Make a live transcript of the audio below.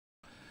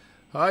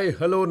Hi,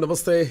 hello,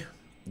 namaste.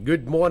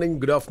 Good morning,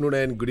 good afternoon,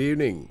 and good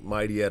evening,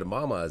 my dear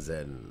mamas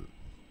and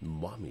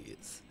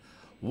mommies.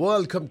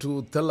 Welcome to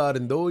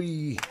Thellarindoi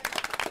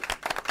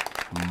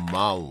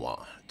మామ.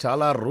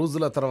 చాలా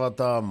రోజుల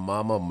తర్వాత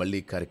మామ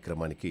మళ్ళీ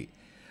కార్యక్రమానికి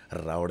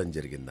రావడం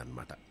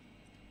జరిగిందనమాట.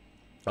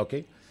 ఓకే,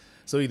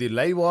 సో ఇది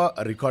లైవా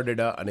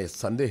రికార్డెడా అనే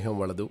సందేహం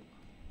వలదు.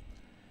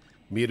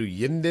 మీరు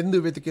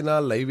ఎందెందు వెతికినా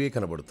లైవే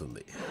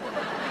కనబడుతుంది.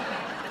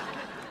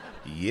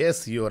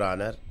 ఎస్ యువర్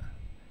ఆనర్,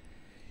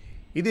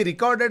 ఇది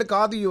రికార్డెడ్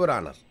కాదు యువర్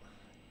ఆనర్,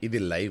 ఇది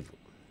లైవ్.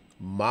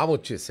 మామ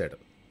వచ్చేసాడు,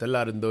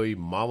 తెల్లారిందోయ్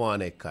మామ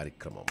అనే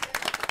కార్యక్రమం.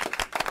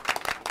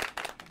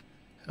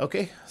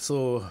 ఓకే, సో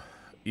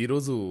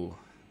ఈరోజు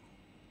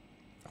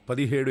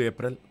 17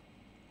 ఏప్రిల్,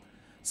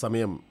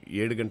 సమయం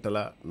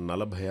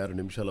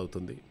 7:46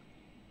 అవుతుంది,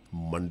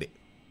 మండే.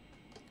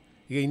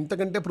 ఇక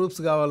ఇంతకంటే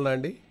ప్రూఫ్స్ కావాలన్నా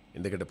అండి?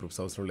 ఎందుకంటే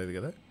ప్రూఫ్స్ అవసరం లేదు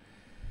కదా.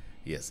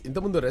 ఎస్,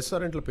 ఇంతకుముందు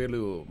రెస్టారెంట్ల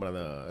పేర్లు మన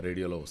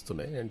రేడియోలో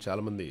వస్తున్నాయి అండ్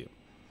చాలామంది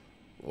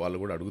వాళ్ళు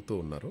కూడా అడుగుతూ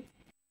ఉన్నారు,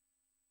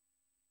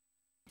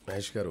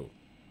 మహేష్ గారు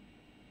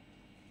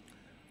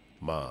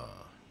మా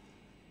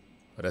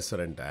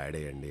రెస్టారెంట్ యాడ్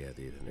అయ్యండి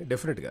అది ఇదని.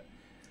 డెఫినెట్గా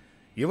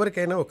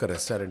ఎవరికైనా ఒక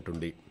రెస్టారెంట్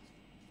ఉండి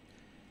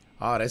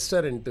ఆ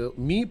రెస్టారెంట్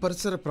మీ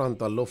పరిసర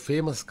ప్రాంతాల్లో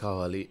ఫేమస్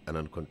కావాలి అని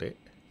అనుకుంటే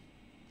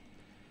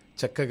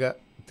చక్కగా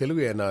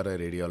తెలుగు ఎన్ఆర్ఐ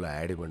రేడియోలో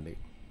యాడ్ ఇవ్వండి.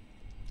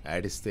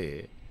 యాడ్ ఇస్తే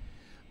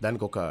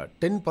దానికి ఒక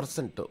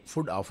 10%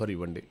 ఫుడ్ ఆఫర్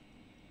ఇవ్వండి.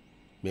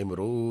 మేము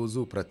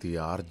రోజు ప్రతి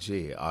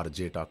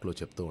ఆర్జే టాక్లో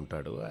చెప్తూ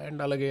ఉంటాడు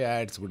అండ్ అలాగే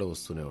యాడ్స్ కూడా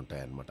వస్తూనే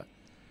ఉంటాయి అన్నమాట.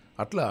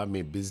 అట్లా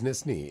మీ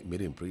బిజినెస్ని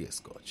మీరు ఇంప్రూవ్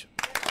చేసుకోవచ్చు.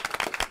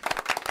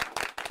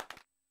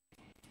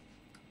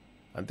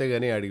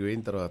 అంతేగాని అడిగి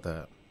పోయిన తర్వాత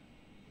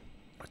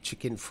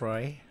చికెన్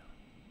ఫ్రై,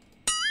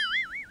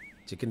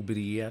 చికెన్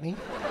బిర్యానీ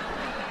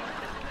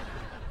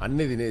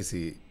అన్నీ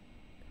తినేసి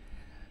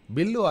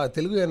బిల్లు ఆ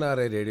తెలుగు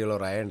ఎన్ఆర్ఐ రేడియోలో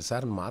రాయండి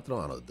సార్ అని మాత్రం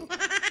అనవద్దు.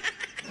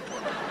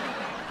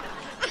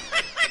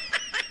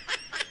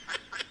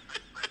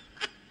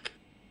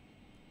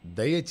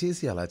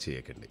 దయచేసి అలా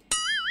చేయకండి.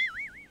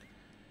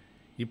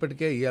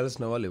 ఇప్పటికే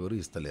ఇవ్వాల్సిన వాళ్ళు ఎవరు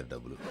ఇస్తలేరు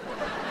డబ్బులు.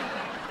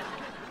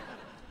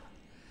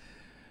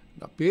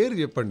 నా పేరు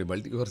చెప్పండి,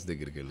 మల్టీవర్స్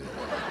దగ్గరికి వెళ్ళి.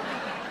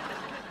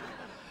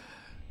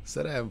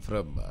 సరే, I'm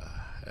from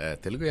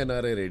Telugu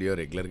NRI radio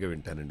రెగ్యులర్గా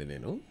వింటానండి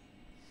నేను.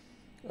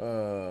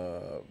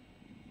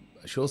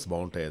 షోస్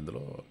బాగుంటాయి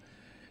అందులో.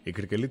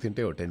 ఇక్కడికి వెళ్ళి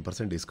తింటే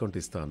 10% డిస్కౌంట్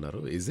ఇస్తా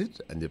అన్నారు. ఈజ్ ఇట్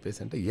అని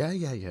చెప్పేసి అంటే యా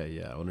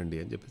అవునండి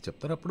అని చెప్పి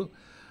చెప్తారు. అప్పుడు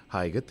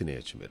హాయిగా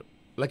తినేయచ్చు మీరు.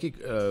 లక్కీ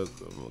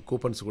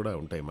కూపన్స్ కూడా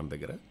ఉంటాయి మన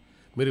దగ్గర.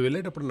 మీరు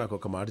వెళ్ళేటప్పుడు నాకు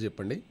ఒక మాట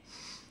చెప్పండి,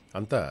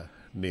 అంతా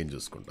నేను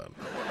చూసుకుంటాను.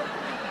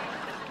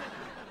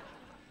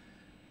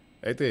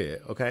 అయితే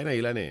ఒక ఆయన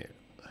ఇలానే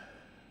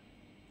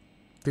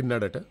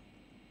తిన్నాడట,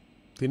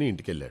 తిని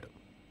ఇంటికి వెళ్ళాడు.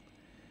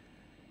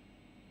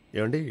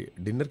 ఏమండి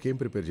డిన్నర్కి ఏం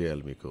ప్రిపేర్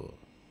చేయాలి మీకు?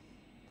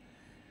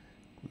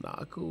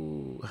 నాకు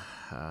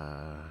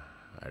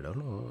ఐ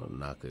డోంట్ నో,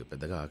 నాకు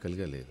పెద్దగా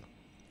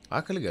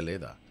ఆకలిగా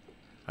లేదా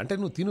అంటే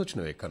నువ్వు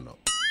తినొచ్చినావు ఎక్కడో.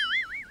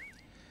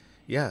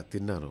 యా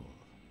తిన్నాను.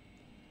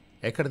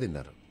 ఎక్కడ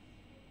తిన్నారు?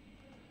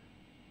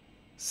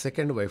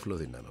 సెకండ్ వైఫ్లో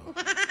తిన్నాను.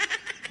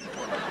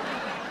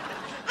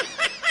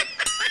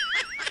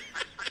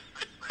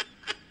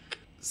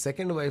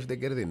 సెకండ్ వైఫ్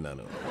దగ్గర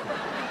తిన్నాను.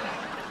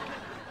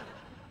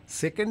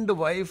 సెకండ్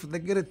వైఫ్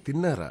దగ్గర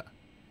తిన్నారా?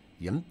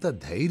 ఎంత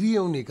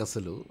ధైర్యం నీకు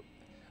అసలు?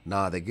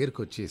 నా దగ్గరికి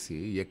వచ్చేసి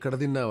ఎక్కడ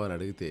తిన్నావు అని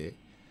అడిగితే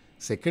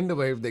సెకండ్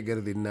వైఫ్ దగ్గర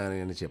తిన్నాను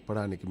అని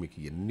చెప్పడానికి మీకు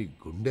ఎన్ని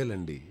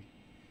గుండెలండి.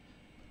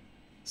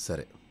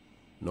 సరే,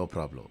 నో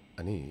ప్రాబ్లం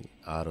అని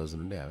ఆ రోజు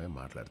నుండి ఆమె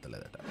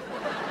మాట్లాడతలేదట.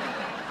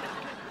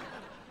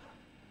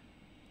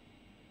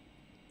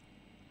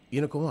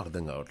 ఈయనకేమో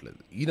అర్థం కావట్లేదు.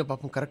 ఈయన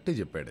పాపం కరెక్టే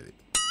చెప్పాడు అది.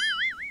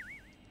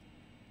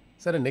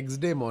 సరే,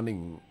 నెక్స్ట్ డే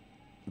మార్నింగ్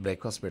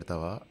బ్రేక్ఫాస్ట్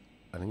పెడతావా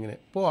అనగానే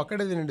పో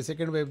అక్కడే తినండి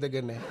సెకండ్ వైఫ్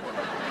దగ్గరనే.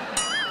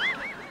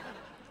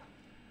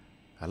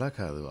 అలా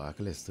కాదు,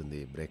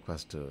 ఆకలిస్తుంది,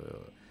 బ్రేక్ఫాస్ట్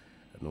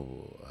నువ్వు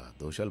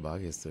దోశలు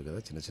బాగా వేస్తావు కదా,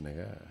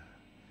 చిన్నగా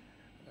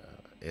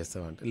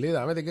వేస్తావంటే లేదు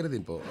ఆమె దగ్గర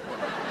తినిపో.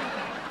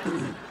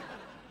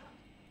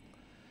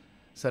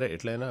 సరే,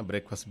 ఎట్లయినా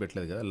బ్రేక్ఫాస్ట్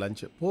పెట్టలేదు కదా,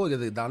 లంచ్ పో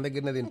కదా దాని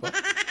దగ్గరనే తినిపో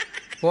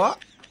పో.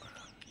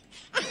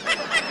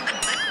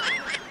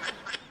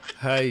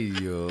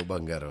 అయ్యో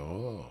బంగారం,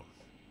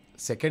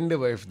 సెకండ్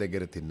వైఫ్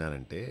దగ్గర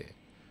తిన్నానంటే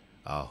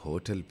ఆ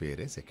హోటల్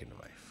పేరే సెకండ్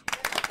వైఫ్.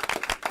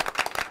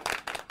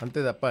 అంతే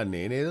తప్ప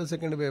నేనేదో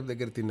సెకండ్ వైఫ్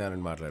దగ్గర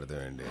తిన్నానని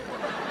మాట్లాడతానండి.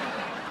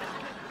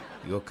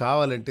 ఇగో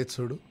కావాలంటే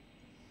చూడు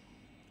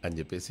అని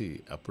చెప్పేసి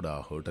అప్పుడు ఆ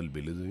హోటల్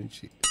బిల్లు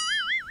చూపించి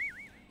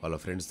వాళ్ళ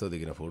ఫ్రెండ్స్తో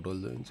దిగిన ఫోటోలు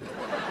చూపించి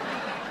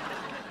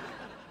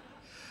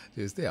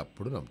చేస్తే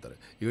అప్పుడు నమ్ముతారు.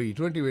 ఇగో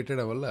ఇటువంటివి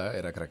పెట్టడం వల్ల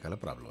రకరకాల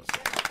ప్రాబ్లమ్స్.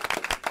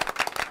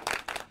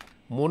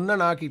 మొన్న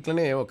నాకు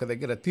ఇట్లనే ఒక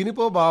దగ్గర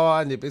తినిపో బావా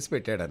అని చెప్పేసి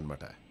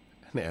పెట్టాడనమాట.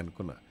 నేను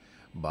అనుకున్నా,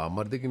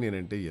 బామ్మర్దికి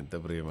నేనంటే ఎంత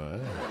ప్రేమ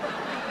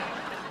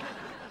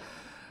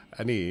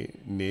అని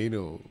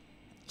నేను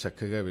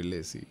చక్కగా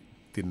వెళ్ళేసి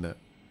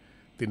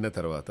తిన్న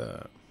తర్వాత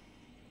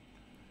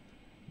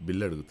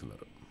బిల్లు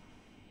అడుగుతున్నారు.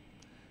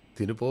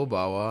 తినిపో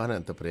బావా అని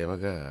అంత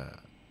ప్రేమగా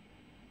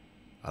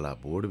అలా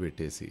బోర్డు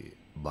పెట్టేసి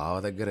బావ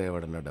దగ్గర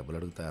ఎవడన్నా డబ్బులు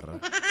అడుగుతారా?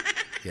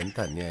 ఎంత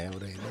అన్యాయం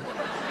రైలు.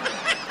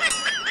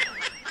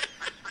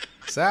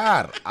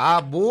 సార్ ఆ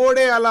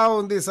బోర్డే అలా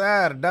ఉంది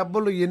సార్,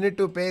 డబ్బులు యూనిట్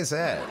టు పే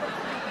సార్.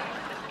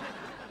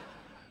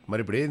 మరి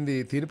ఇప్పుడు ఏంది,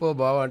 తినిపో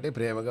బావ అంటే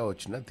ప్రేమగా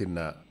వచ్చినా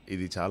తిన్నా.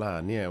 ఇది చాలా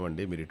అన్యాయం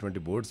అండి. మీరు ఎటువంటి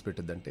boards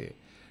పెట్టద్దంటే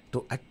to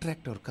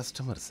attract hour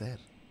customer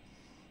sir.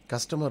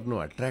 కస్టమర్ను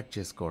attract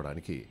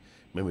చేసుకోవడానికి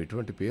మేము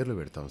ఎటువంటి పేర్లు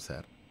పెడతాం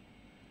సార్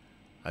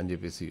అని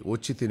చెప్పేసి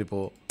వచ్చి తినిపో,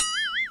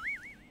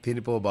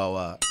 తినిపో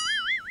బావా,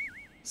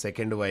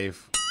 సెకండ్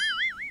వైఫ్,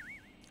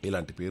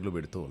 ఇలాంటి పేర్లు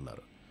పెడుతూ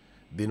ఉన్నారు.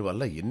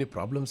 దీనివల్ల ఎన్ని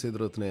ప్రాబ్లమ్స్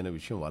ఎదురవుతున్నాయనే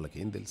విషయం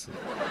వాళ్ళకేం తెలుసు.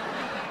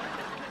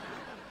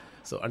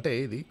 సో అంటే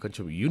ఇది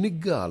కొంచెం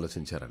యూనిక్గా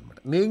ఆలోచించారనమాట.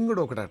 నేను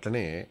కూడా ఒకటి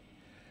అట్లనే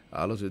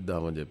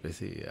ఆలోచిద్దామని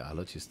చెప్పేసి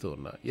ఆలోచిస్తూ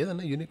ఉన్నా.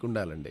 ఏదన్నా యూనిక్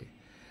ఉండాలండి,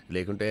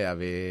 లేకుంటే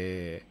అవే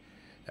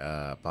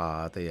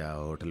పాత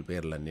హోటల్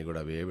పేర్లన్నీ కూడా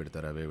అవే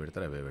పెడతారు.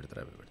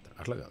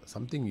 అట్లా కాదు,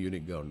 సంథింగ్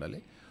యూనిక్గా ఉండాలి.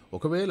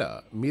 ఒకవేళ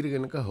మీరు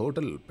కనుక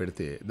హోటల్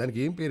పెడితే దానికి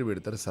ఏం పేరు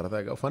పెడతారు,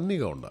 సరదాగా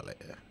ఫన్నీగా ఉండాలి.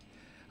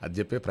 అది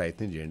చెప్పే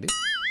ప్రయత్నం చేయండి.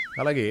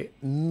 అలాగే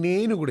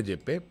నేను కూడా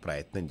చెప్పే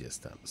ప్రయత్నం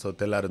చేస్తాను. సో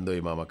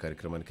తెల్లారిందోయ్ మామ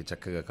కార్యక్రమానికి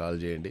చక్కగా కాల్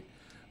చేయండి,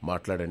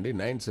 మాట్లాడండి.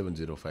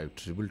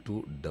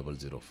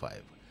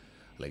 9705222005.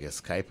 అలాగే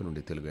స్కైప్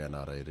నుండి తెలుగు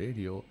ఎన్ఆర్ఐ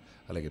రేడియో,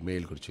 అలాగే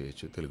మెయిల్ కూడా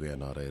చేయొచ్చు, Telugu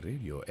NRI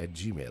radio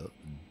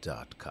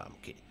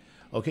 @gmail.comకి.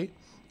 Okay.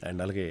 And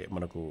అలాగే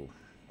మనకు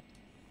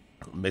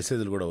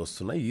మెసేజ్లు కూడా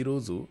వస్తున్నాయి.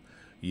 ఈరోజు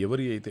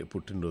ఎవరి అయితే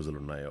పుట్టినరోజులు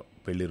ఉన్నాయో,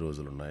 పెళ్లి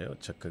రోజులు ఉన్నాయో,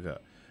 చక్కగా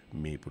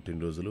మీ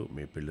పుట్టినరోజులు,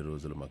 మీ పెళ్లి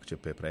రోజులు మాకు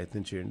చెప్పే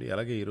ప్రయత్నం చేయండి.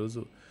 అలాగే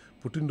ఈరోజు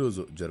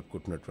పుట్టినరోజు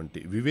జరుపుకుంటున్నటువంటి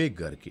వివేక్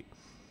గారికి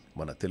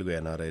మన తెలుగు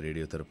ఎన్ఆర్ఐ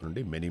రేడియో తరపు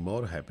నుండి many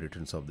more happy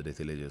returns of the day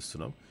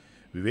తెలియజేస్తున్నాం.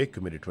 వివేక్,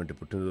 మీరు ఇటువంటి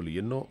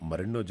పుట్టినరోజులు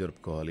మరెన్నో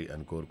జరుపుకోవాలి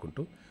అని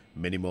కోరుకుంటూ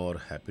many more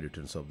happy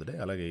returns of the day.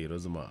 అలాగే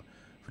ఈరోజు మా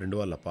ఫ్రెండ్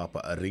వాళ్ళ పాప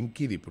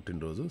రింకీది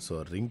పుట్టినరోజు. సో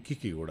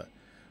రింకీకి కూడా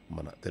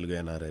మన తెలుగు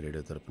ఎన్ఆర్ఐ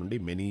రేడియో తరపు నుండి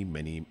many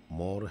many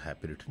more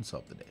happy returns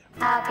of the day.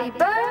 Happy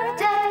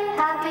birthday,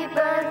 happy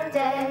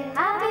birthday,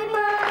 happy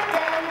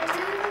birthday to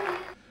you.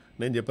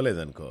 నేను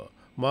చెప్పలేదనుకో,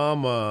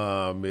 మామ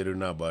మీరు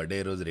నా బర్త్డే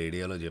రోజు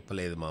రేడియోలో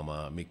చెప్పలేదు మామ,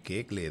 మీకు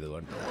కేక్ లేదు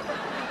అంటారు.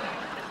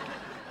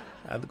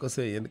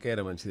 అందుకోసం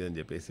ఎందుకైనా మంచిది అని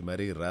చెప్పేసి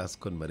మరీ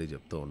రాసుకొని మరీ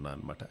చెప్తూ ఉన్నా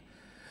అనమాట.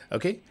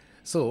 ఓకే.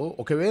 సో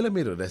ఒకవేళ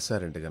మీరు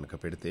రెస్టారెంట్ కనుక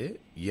పెడితే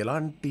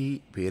ఎలాంటి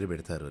పేరు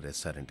పెడతారు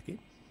రెస్టారెంట్కి,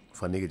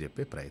 ఫన్నీగా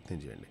చెప్పే ప్రయత్నం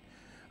చేయండి.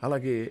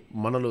 అలాగే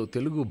మనలో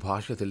తెలుగు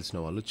భాష తెలిసిన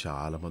వాళ్ళు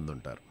చాలామంది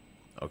ఉంటారు.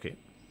 ఓకే.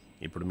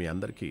 ఇప్పుడు మీ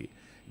అందరికీ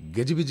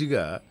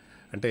గజిబిజిగా,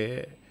 అంటే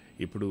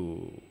ఇప్పుడు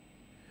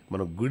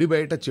మనం గుడి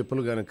బయట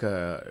చెప్పులు కనుక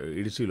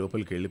ఇడిచి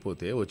లోపలికి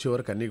వెళ్ళిపోతే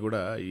వచ్చేవరకు అన్నీ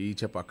కూడా ఈ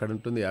చెప్పు అక్కడ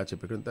ఉంటుంది, ఆ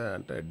చెప్పు ఇక్కడ ఉంటుంది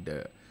అంటే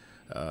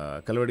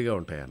కలవడిగా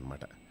ఉంటాయి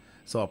అన్నమాట.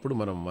 సో అప్పుడు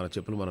మన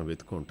చెప్పులు మనం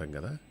వెతుకు ఉంటాం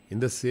కదా.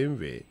 ఇన్ ద సేమ్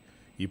వే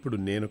ఇప్పుడు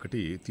నేను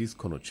ఒకటి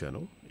తీసుకొని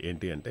వచ్చాను.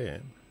 ఏంటి అంటే,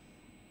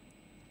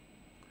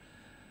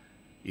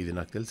 ఇది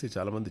నాకు తెలిసి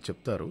చాలామంది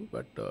చెప్తారు,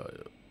 బట్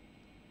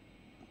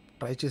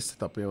ట్రై చేస్తే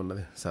తప్పే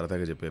ఉన్నది,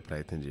 సరదాగా చెప్పే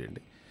ప్రయత్నం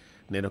చేయండి.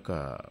 నేను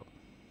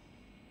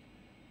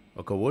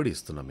ఒక వర్డ్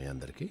ఇస్తున్నా మీ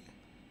అందరికీ.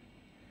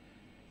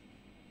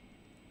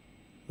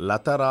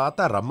 లతరాత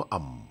రమ్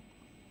అమ్.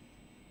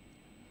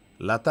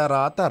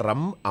 లతరాత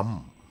రమ్ అమ్.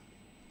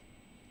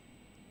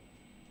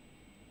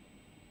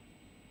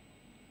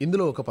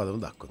 ఇందులో ఒక పదం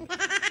దాక్కుంది.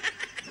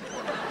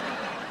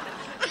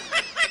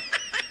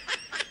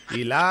 ఈ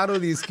లాను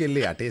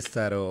తీసుకెళ్ళి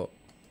అటేస్తారో,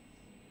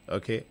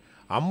 ఓకే,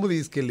 అమ్ము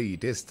తీసుకెళ్ళి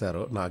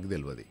ఇటేస్తారో నాకు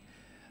తెలియదు.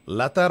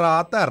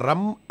 లతరాత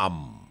రమ్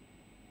అమ్,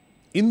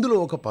 ఇందులో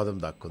ఒక పదం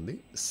దాక్కుంది,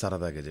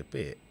 సరదాగా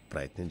చెప్పే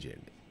ప్రయత్నం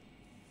చేయండి.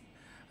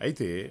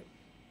 అయితే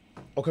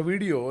ఒక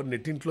వీడియో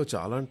నెట్టింట్లో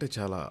చాలా అంటే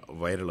చాలా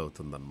వైరల్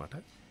అవుతుందన్నమాట.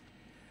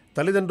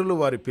 తల్లిదండ్రులు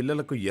వారి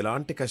పిల్లలకు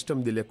ఎలాంటి కష్టం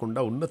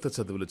తెలియకుండా ఉన్నత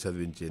చదువులు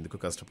చదివించేందుకు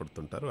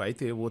కష్టపడుతుంటారు.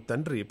 అయితే ఓ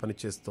తండ్రి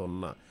పనిచేస్తూ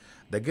ఉన్న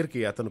దగ్గరికి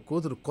అతను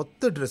కూతురు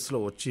కొత్త డ్రెస్లో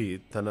వచ్చి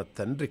తన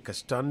తండ్రి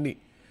కష్టాన్ని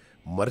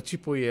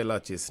మర్చిపోయేలా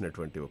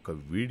చేసినటువంటి ఒక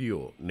వీడియో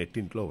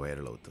నెట్టింట్లో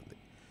వైరల్ అవుతుంది.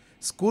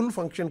 స్కూల్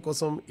ఫంక్షన్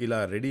కోసం ఇలా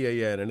రెడీ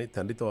అయ్యారని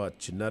తండ్రితో ఆ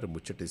చిన్నారి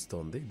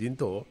ముచ్చటిస్తోంది.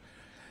 దీంతో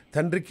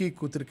తండ్రికి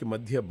కూతురికి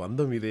మధ్య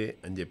బంధం ఇదే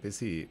అని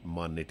చెప్పేసి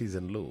మా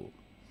నెటిజన్లు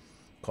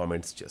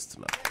కామెంట్స్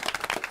చేస్తున్నారు.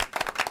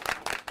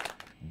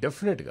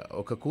 డెఫినెట్గా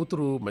ఒక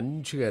కూతురు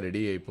మంచిగా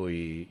రెడీ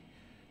అయిపోయి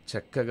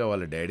చక్కగా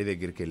వాళ్ళ డాడీ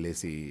దగ్గరికి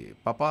వెళ్ళేసి,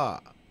 పాపా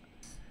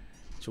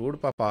చూడు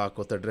పాపా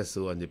కొత్త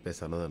డ్రెస్సు అని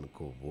చెప్పేసి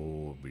అన్నదనుకో, ఓ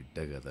బిడ్డ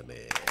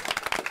కదనే,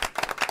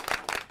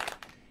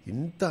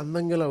 ఇంత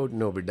అందంగా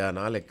ఉన్నావు బిడ్డ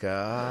నా లెక్క,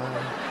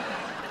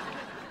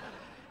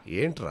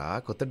 ఏంట్రా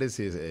కొత్త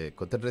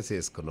డ్రెస్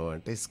వేసుకున్నావు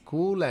అంటే,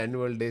 స్కూల్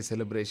యాన్యువల్ డే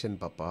సెలబ్రేషన్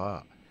పాపా,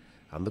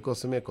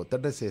 అందుకోసమే కొత్త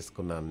డ్రెస్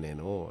వేసుకున్నాను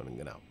నేను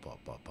అనగానే,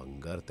 పాపా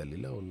బంగారు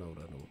తల్లిలా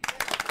ఉన్నావురా నువ్వు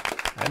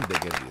అని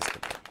దగ్గర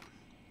తీసుకున్నాను.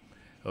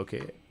 ఓకే.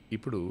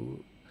 ఇప్పుడు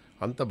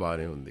అంత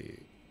బాగానే ఉంది.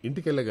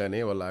 ఇంటికి వెళ్ళగానే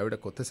వాళ్ళ ఆవిడ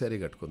కొత్త శారీ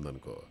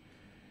కట్టుకుందనుకో,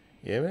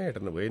 ఏమే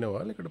ఎటన్నా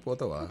పోయినావా ఇక్కడ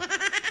పోతావా,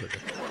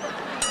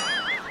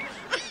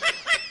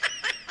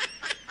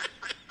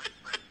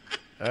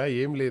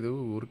 ఏం లేదు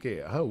ఊరికే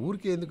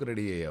ఎందుకు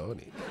రెడీ అయ్యావు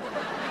అని.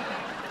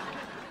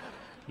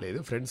 లేదు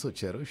ఫ్రెండ్స్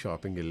వచ్చారు,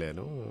 షాపింగ్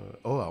వెళ్ళాను.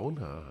 ఓ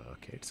అవునా,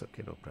 okay, it's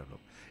okay, no problem.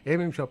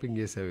 ఏమేమి షాపింగ్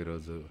చేసావు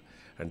ఈరోజు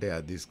అంటే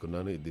అది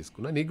తీసుకున్నాను, ఇది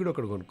తీసుకున్నాను, నీకు కూడా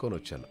ఒకటి కొనుక్కొని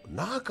వచ్చాను.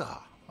 నాకా?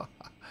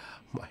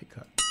 My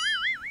God.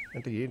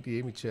 అంటే ఏంటి,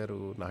 ఏమి ఇచ్చారు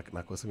నాకు,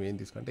 నా కోసం ఏం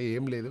తీసుకు అంటే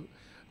ఏం లేదు,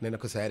 నేను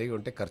ఒక శారీ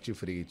కొంటే ఖర్చు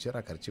ఫ్రీ ఇచ్చారు,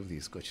 ఆ ఖర్చు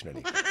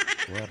తీసుకొచ్చినాడు.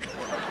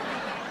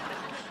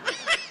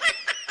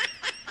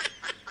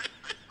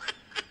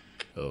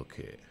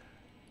 ఓకే,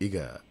 ఇక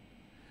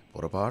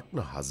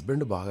పొరపాటున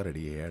హస్బెండ్ బాగా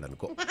రెడీ అయ్యాడు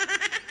అనుకో,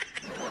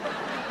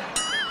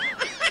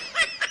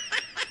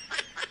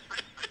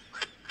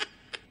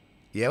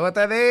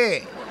 ఏమవుతుంది,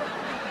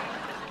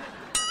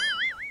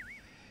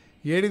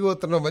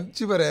 ఏడిపోతున్నావు,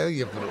 మంచి మరి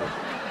ఎప్పుడు.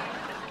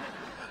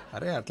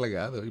 అరే అట్లా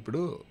కాదు,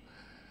 ఇప్పుడు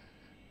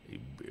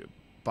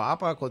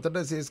పాప కొత్త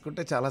డ్రెస్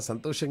వేసుకుంటే చాలా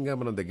సంతోషంగా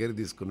మనం దగ్గర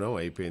తీసుకున్నాం,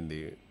 అయిపోయింది.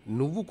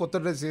 నువ్వు కొత్త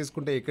డ్రెస్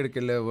వేసుకుంటే ఎక్కడికి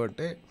వెళ్ళావు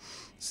అంటే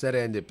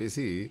సరే అని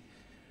చెప్పేసి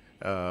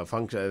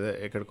ఫంక్షన్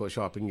ఎక్కడికో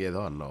షాపింగ్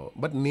ఏదో అన్నావు.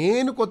 బట్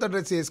నేను కొత్త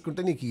డ్రెస్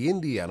వేసుకుంటే నీకు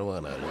ఏంది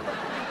అనుమానాలు?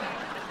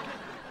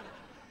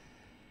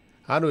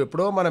 నువ్వు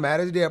ఎప్పుడో మన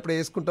మ్యారేజ్ డే అప్పుడు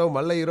వేసుకుంటావు,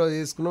 మళ్ళీ ఈరోజు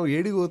వేసుకున్నావు,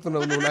 ఏడికి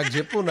పోతున్నావు నువ్వు, నాకు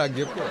చెప్పు.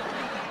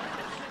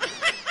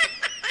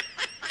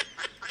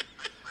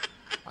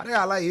 అరే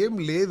అలా ఏం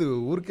లేదు,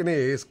 ఊరికనే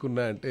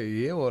వేసుకున్నా అంటే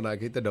ఏమో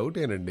నాకైతే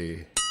డౌటేనండి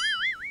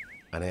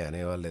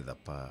అనేవాళ్ళే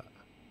తప్ప.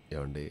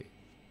 ఏమండి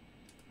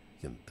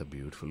ఎంత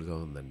బ్యూటిఫుల్గా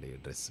ఉందండి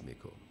డ్రెస్,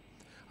 మీకు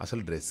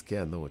అసలు డ్రెస్కే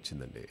అందం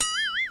వచ్చిందండి.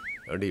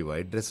 ఏమండి ఈ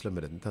వైట్ డ్రెస్లో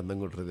మీరు ఎంత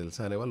అందంగా ఉంటారో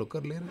తెలుసా అనేవాళ్ళు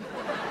ఒక్కరు లేరు.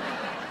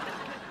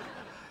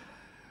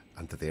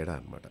 అంత తేడా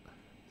అనమాట.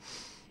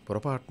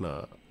 పొరపాటున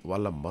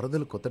వాళ్ళ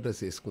మరదలు కొత్త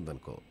డ్రెస్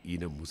వేసుకుందనుకో,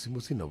 ఈయన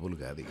ముసి నవ్వులు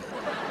కాదు.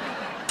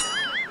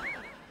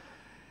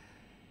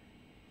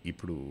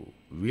 ఇప్పుడు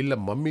వీళ్ళ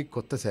మమ్మీ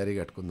కొత్త శారీ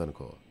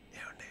కట్టుకుందనుకో,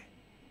 ఏమండి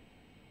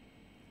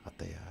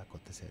అత్తయ్య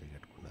కొత్త శారీ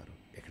కట్టుకున్నారు,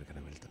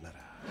 ఎక్కడికైనా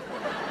వెళ్తున్నారా?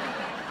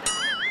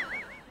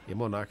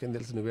 ఏమో నాకేం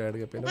తెలుసు, నువ్వే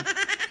అడిగిపోయినా.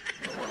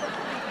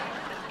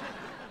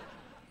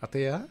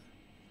 అత్తయ్య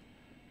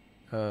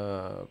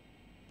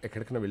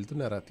ఎక్కడికైనా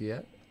వెళ్తున్నారా అత్తయ్య?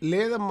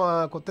 లేదమ్మా,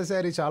 కొత్త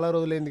శారీ చాలా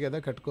రోజులైంది కదా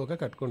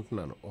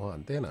కట్టుకుంటున్నాను. ఓ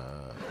అంతేనా?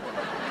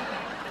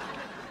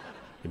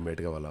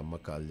 ఇమ్మీడియట్గా వాళ్ళ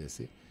అమ్మకి కాల్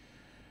చేసి,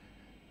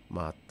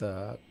 మా అత్త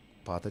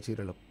పాత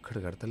చీరలు ఒక్కటి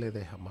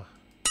కడతలేదే అమ్మా,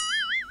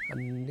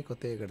 అన్నీ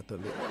కొత్తగా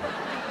కడుతుంది.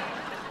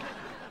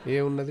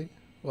 ఏమున్నది,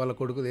 వాళ్ళ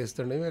కొడుకు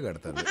తీస్తుండేమే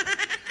కడుతుంది.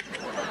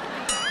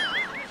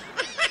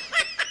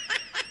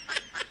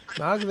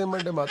 నాకు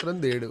తెమ్మంటే మాత్రం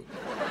దేడు.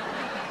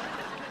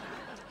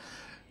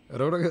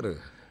 రమణ గారు,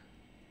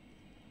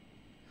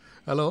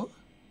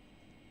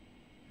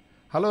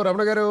 హలో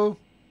రమణ గారు,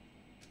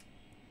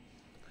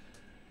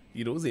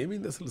 ఈరోజు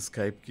ఏమైంది అసలు?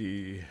 స్కైప్కి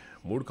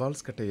 3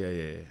 కాల్స్ కట్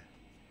అయ్యాయే.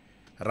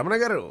 రమణ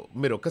గారు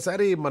మీరు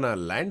ఒక్కసారి మన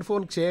ల్యాండ్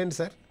ఫోన్కి చేయండి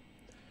సార్,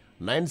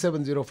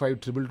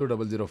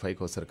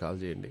 9705222005కి ఒకసారి కాల్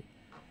చేయండి.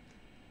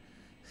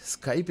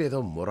 స్కైప్ ఏదో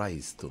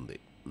మొరాయిస్తుంది.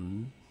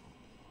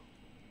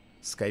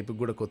 స్కైప్కి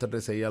కూడా కొత్త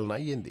డ్రెస్ వేయాలని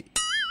అయ్యింది.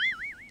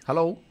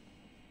 హలో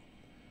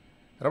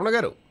రమణ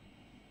గారు,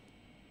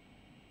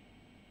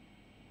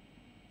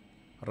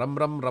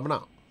 రమణ,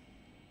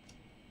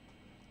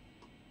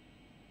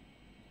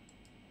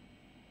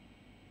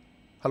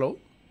 హలో.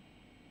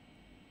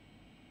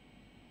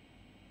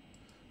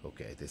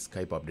 ఓకే, అయితే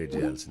స్కైప్ అప్డేట్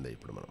చేయాల్సిందే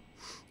ఇప్పుడు మనం.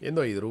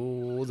 ఏందో ఇది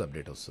రోజు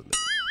అప్డేట్ వస్తుంది.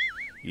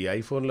 ఈ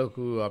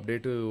ఐఫోన్లకు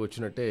అప్డేట్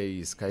వచ్చినట్టే ఈ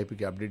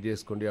స్కైప్కి అప్డేట్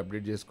చేసుకోండి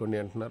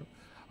అంటున్నారు.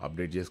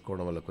 అప్డేట్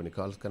చేసుకోవడం వల్ల కొన్ని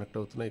కాల్స్ కనెక్ట్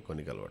అవుతున్నాయి,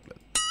 కొన్ని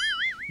కలవట్లేదు.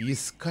 ఈ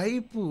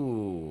స్కైప్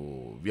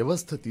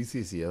వ్యవస్థ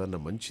తీసేసి ఏదన్నా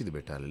మంచిది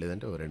పెట్టాలి.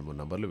 లేదంటే 2-3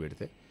 నంబర్లు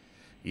పెడితే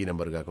ఈ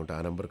నెంబర్ కాకుండా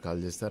ఆ నెంబర్ కాల్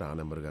చేస్తారు, ఆ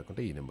నెంబర్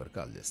కాకుండా ఈ నెంబర్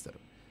కాల్ చేస్తారు.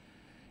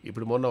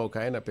 ఇప్పుడు మొన్న ఒక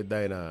ఆయన పెద్ద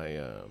ఆయన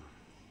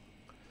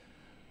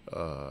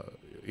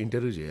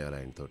ఇంటర్వ్యూ చేయాలి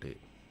ఆయనతోటి.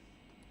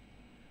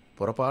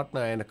 పొరపాటున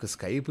ఆయనకు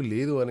స్కైప్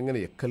లేదు అనగానే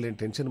ఎక్కలేని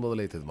టెన్షన్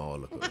మొదలవుతుంది మా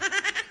వాళ్ళకు.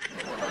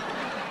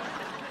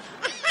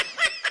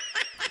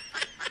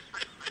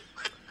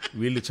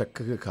 వీళ్ళు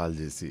చక్కగా కాల్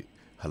చేసి,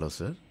 హలో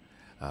సార్,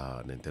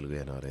 నేను తెలుగు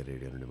NRI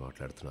రేడియో నుండి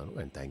మాట్లాడుతున్నాను,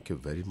 and thank you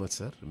very much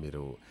sir,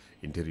 మీరు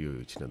ఇంటర్వ్యూ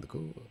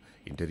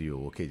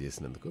ఓకే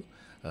చేసినందుకు.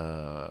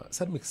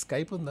 సార్ మీకు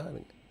స్కైప్ ఉందా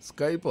అని.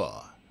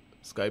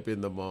 స్కైప్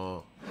ఏందమ్మా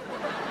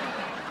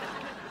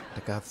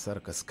అంటే, కాదు సార్,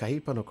 ఒక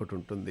స్కైప్ అని ఒకటి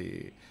ఉంటుంది,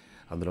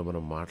 అందులో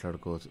మనం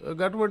మాట్లాడుకోవచ్చు.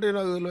 గట్టుబట్టి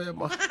నాకు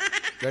తెలియమ్మా,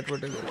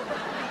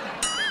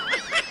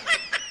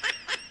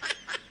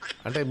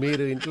 అంటే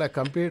మీరు ఇంట్లో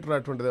కంప్యూటర్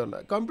అటువంటిదే ఉన్నా.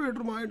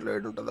 కంప్యూటర్ మా ఇంట్లో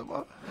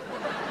ఏంటుంటుందమ్మా.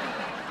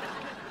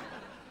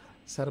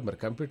 సార్ మరి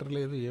కంప్యూటర్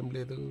లేదు, ఏం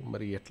లేదు,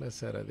 మరి ఎట్లా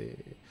సార్ అది?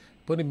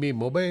 పోనీ మీ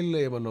మొబైల్లో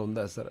ఏమన్నా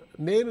ఉందా సార్?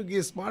 నేను ఈ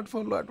స్మార్ట్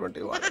ఫోన్లో అటువంటి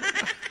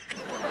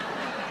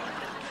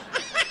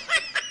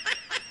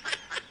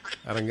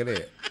అనగానే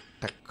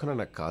టక్కున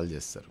నాకు కాల్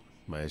చేస్తారు,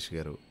 మహేష్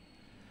గారు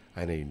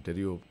ఆయన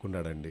ఇంటర్వ్యూ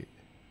ఒప్పుకున్నాడండి,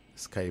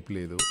 స్కైప్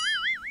లేదు,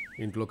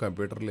 ఇంట్లో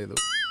కంప్యూటర్ లేదు,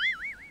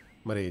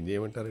 మరి ఏం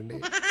చేయమంటారండి?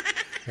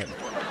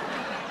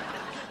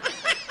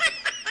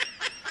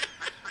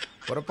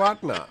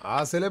 పొరపాటున ఆ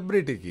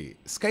సెలబ్రిటీకి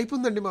స్కైప్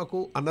ఉందండి మాకు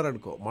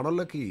అన్నారనుకో,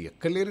 మనోళ్ళకి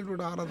ఎక్కలేని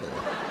కూడా ఆనదు.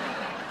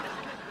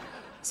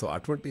 సో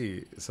అటువంటి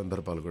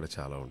సందర్భాలు కూడా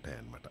చాలా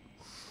ఉంటాయన్నమాట.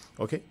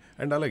 ఓకే,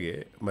 అండ్ అలాగే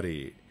మరి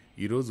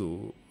ఈరోజు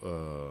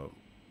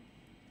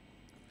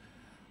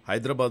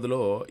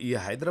హైదరాబాద్లో ఈ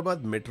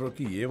హైదరాబాద్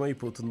మెట్రోకి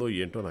ఏమైపోతుందో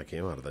ఏంటో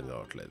నాకేం అర్థం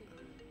కావట్లేదు.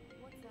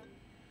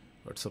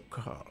 WhatsApp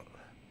call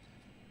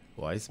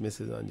voice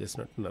message on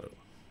చేసినట్టున్నారు.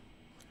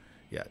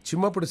 యా,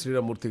 చిమ్మప్పుడు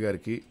శ్రీరామూర్తి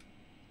గారికి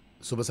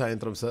శుభ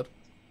సాయంత్రం సార్.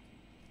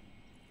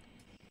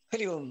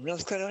 హరి ఓం.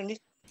 నమస్కారం అండి.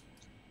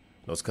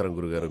 నమస్కారం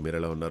గురుగారు, మీరు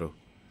ఎలా ఉన్నారు?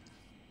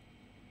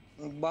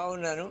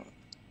 బాగున్నాను.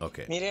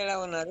 ఓకే, మీరు ఎలా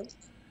ఉన్నారు?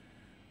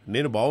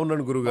 నేను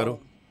బాగున్నాను గురుగారు,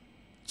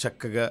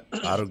 చక్కగా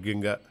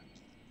ఆరోగ్యంగా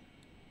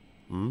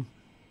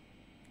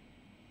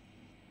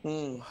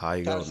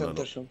హాయిగా చాలా ఉన్నాను.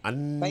 సంతోషం.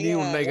 అన్నీ పైగా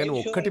ఉన్నాయి కానీ లైవ్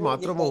షో ఒక్కటి కూడా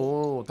మాత్రము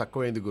చెప్పారు.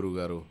 తక్కువైంది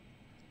గురుగారు.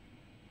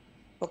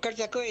 ఒక్కటి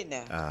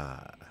తక్కువైందా? ఆ,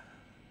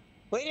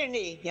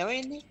 పోయిరండి.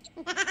 ఏమైంది?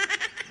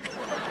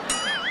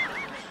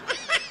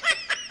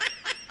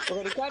 ఒక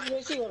రికార్డు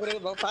చేసి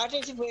ఒక పాట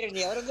వేసి పోయిరండి.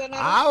 ఎవరికైనా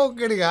ఆ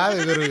ఒక్కటి కాదు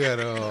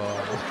గురుగారు,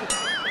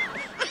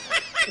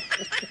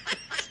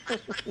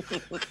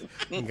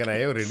 ఇంకా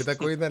నయం 2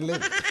 తక్కువైందని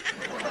లేదు.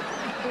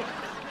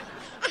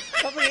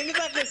 అప్పుడు 2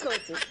 పాటలు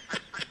వేసుకోవచ్చు.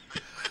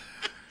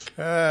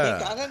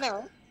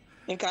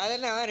 నేను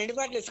కాదన్నా 2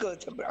 పాటలు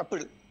వేసుకోవచ్చు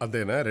అప్పుడు.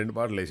 అంతేనా? 2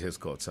 పాటలు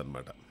వేసేసుకోవచ్చు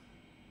అనమాట.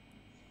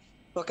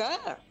 ఒక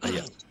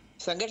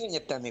సంఘటన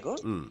చెప్తా మీకు.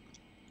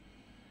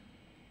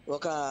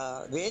 ఒక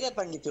వేద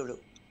పండితుడు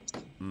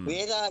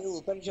వేదాలు,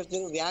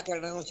 ఉపనిషత్తులు,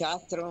 వ్యాకరణం,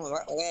 శాస్త్రం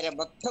వేరే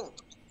మొత్తం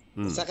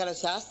సకల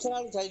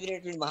శాస్త్రాలు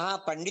చదివినటువంటి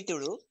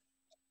మహాపండితుడు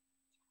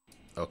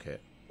ఓకే,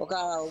 ఒక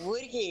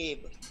ఊరికి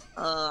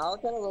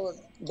అవతల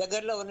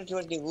దగ్గరలో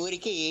ఉన్నటువంటి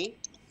ఊరికి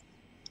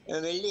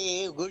వెళ్ళి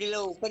గుడిలో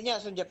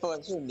ఉపన్యాసం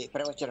చెప్పవలసి ఉంది,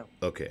 ప్రవచనం.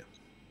 ఓకే,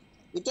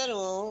 ఇతను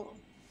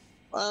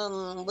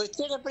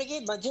వచ్చేటప్పటికి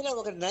మధ్యలో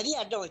ఒక నది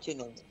అడ్డం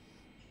వచ్చిందండి.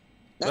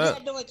 నది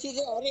అడ్డం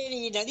వచ్చింది. అరే,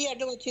 ఈ నది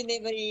అడ్డం వచ్చింది,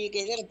 మరి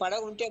ఏదైనా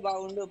పడవ ఉంటే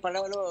బాగుండు,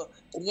 పడవలో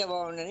ఉంటే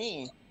బాగుండని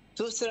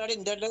చూస్తున్నాడు.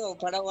 ఇంతలో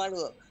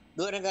పడవవాడు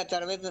దూరంగా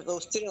తెరవైపు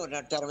వస్తూనే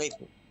ఉన్నాడు.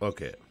 తెరవైపు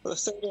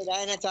వస్తుంటే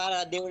ఆయన చాలా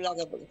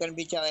దేవుళ్ళగా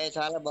కనిపించావా,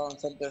 చాలా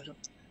బాగుంది, సంతోషం.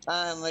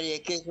 మరి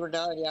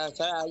ఎక్కేసుకుంటావా?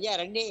 అయ్యా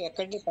రండి,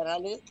 ఎక్కండి,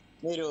 పర్వాలేదు,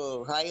 మీరు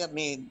హాయిగా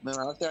మీ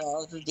అవతల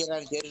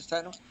తీరాన్ని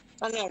చేరుస్తాను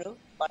అన్నాడు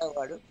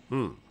పడవవాడు.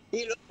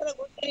 ఈ లోపల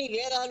కూర్చొని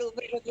వేదాలు,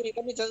 ఉపనిషత్తులు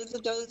ఇవన్నీ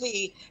చదువుతూ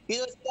ఇది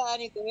వచ్చా,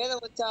 నీకు వేదం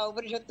వచ్చా,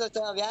 ఉపనిషత్తు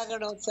వచ్చా,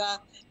 వ్యాకరణం వచ్చా,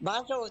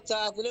 భాష వచ్చా,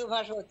 తెలుగు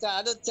భాష వచ్చా,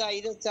 అదొచ్చా,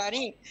 ఇది వచ్చా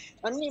అని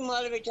అన్ని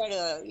మొదలు పెట్టాడు.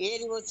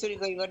 ఏది వచ్చు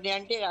నీకు ఇవన్నీ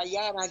అంటే,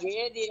 అయ్యా నాకు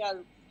ఏది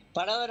రాదు,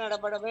 పడవ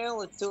నడపడమే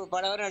వచ్చు,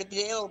 పడవ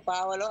నడిపితే ఒక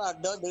పావలో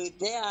అద్దం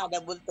దొరికితే ఆ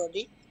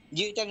డబ్బులతోటి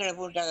జీవితం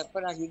గడుపుకుంటా తప్ప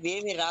నాకు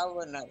ఇవేమి రావు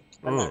అన్నారు.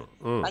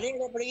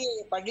 అనేటప్పటికీ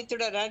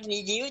పండితుడు అన్నాడు, నీ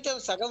జీవితం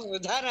సగం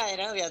వృధా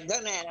నాయన,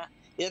 వ్యర్థం నాయన,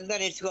 ఎంత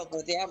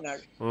నేర్చుకోకపోతే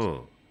అన్నాడు.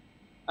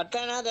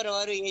 అట్లానా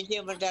వారు ఏం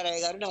చేయమంటారు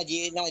అయ్య గారు, నా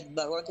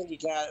భగవంతుడు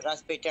ఇట్లా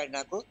రాసి పెట్టాడు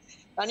నాకు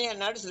అని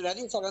అన్నాడు.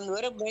 అది సగం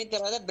దూరం పోయిన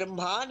తర్వాత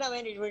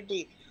బ్రహ్మాండమైనటువంటి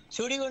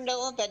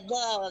సుడిగుండము, పెద్ద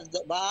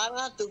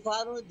బాగా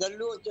తుఫాను,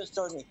 జల్లు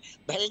వచ్చేస్తోంది,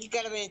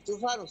 భయంకరమైన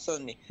తుఫాను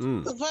వస్తుంది.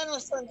 తుఫాను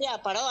వస్తుంటే ఆ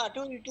పడవ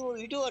అటు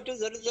అటు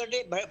జరుగుతుంటే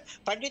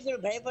పండితుడు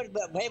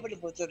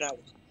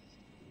భయపడిపోతున్నాడు.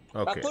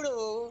 అప్పుడు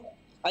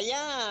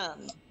అయ్యా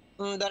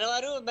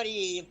దొరవారు, మరి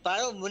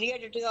పడవ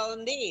మునిగేటట్టుగా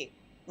ఉంది,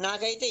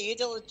 నాకైతే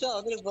ఈత వచ్చు,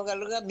 అవతలికి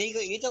పోగలరుగా, మీకు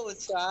ఈత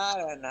వచ్చా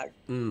అన్నాడు.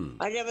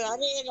 అంటే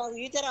అదే నాకు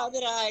ఈత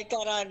రాదురా,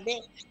 ఎట్టారా అంటే,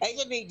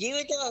 అయితే మీ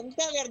జీవితం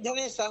అంతా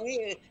వ్యర్థమే స్వామి,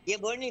 ఏ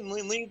బోడిని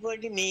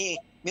మునిగిపోండి,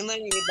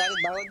 మిమ్మల్ని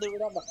భగవంతుడు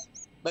కూడా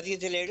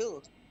బతికించలేడు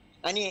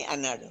అని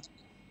అన్నాడు.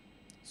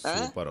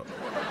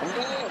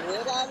 అంటే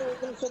వేదాలు,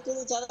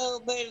 ఉపనిషత్తులు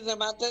చదవకపోయిన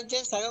మాత్రం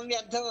సగం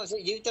వ్యర్థం,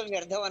 జీవితం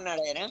వ్యర్థం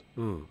అన్నాడు ఆయన.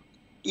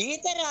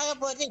 ఈత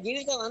రాకపోతే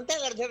జీవితం అంతా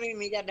వ్యర్థమే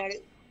మీద అన్నాడు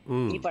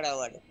ఈ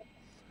పడవవాడు.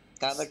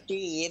 కాబట్టి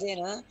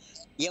ఏదైనా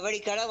ఎవడి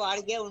కళ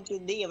వాడికే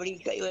ఉంటుంది, ఎవడి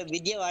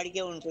విద్య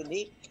వాడికే ఉంటుంది.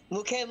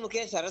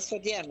 ముఖే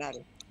సరస్వతి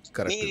అన్నారు.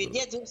 మీ విద్య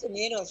చూసి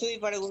నేను అసూయ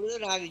పడకూడదు,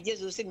 నా విద్య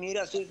చూసి మీరు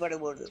అసూయ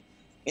పడకూడదు.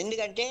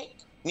 ఎందుకంటే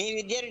మీ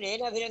విద్యను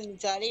నేను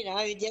అభినందించాలి, నా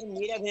విద్యను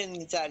మీరు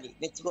అభినందించాలి,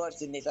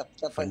 మెచ్చుకోవాల్సిందే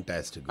తప్పని.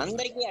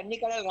 అందరికీ అన్ని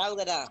కళలు రావు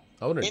కదా.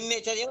 ఎంఏ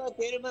చదివా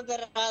పేరుమంత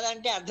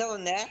రాదంటే అర్థం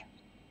ఉందా?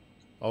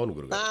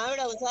 ఆవిడ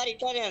ఒకసారి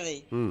ఇట్లానే అన్నది,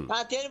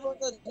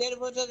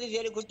 తేలిపోతుంది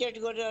కుట్టి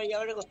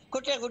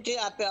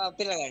ఆ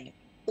పిల్లగాడిని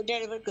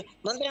కుట్టాడు,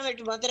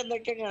 మంత్రం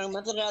పెట్టండి,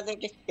 మంత్రం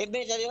రాదంటే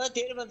ఎంఏ చదివా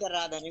తేలిమంత్రం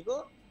రాదా నీకు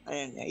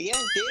అని.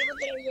 ఏం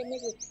తేలిమంత్రం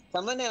మీకు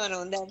సంబంధం ఏమైనా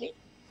ఉందా అండి?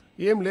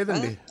 ఏం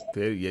లేదండి,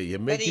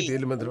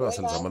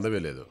 అసలు సంబంధమే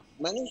లేదు.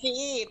 మనిషి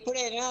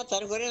ఎప్పుడైనా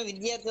తనకున్న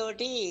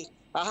విద్యతోటి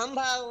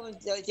అహంభావం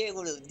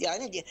చేయకూడదు.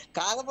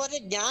 కాకపోతే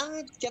జ్ఞానం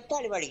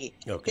చెప్పాలి, వాడికి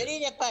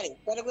తెలియజెప్పాలి.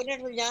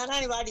 తనకున్నటువంటి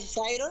జ్ఞానాన్ని వాడి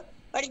స్థాయిలో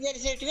వాడికి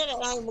తెలిసేట్టుగా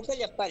 4 ముక్కలు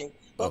చెప్పాలి.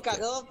 ఒక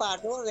కథో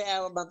పాటో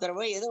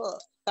మంత్రమో ఏదో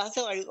కాస్త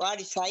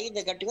వాడి స్థాయి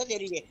తగ్గట్టుగా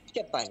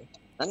చెప్పాలి.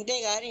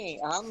 అంతేగాని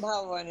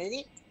అహంభావం అనేది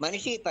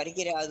మనిషికి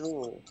పనికిరాదు.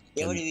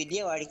 ఎవడి విద్య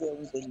వాడికి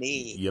ఉంటుంది.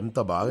 ఎంత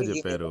బాగా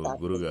చెప్పారు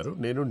గురుగారు.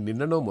 నేను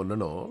నిన్ననో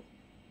మొన్ననో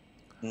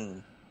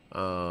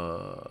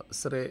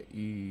సరే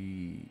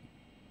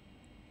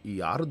ఈ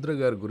ఆరుద్ర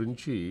గారి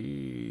గురించి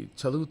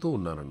చదువుతూ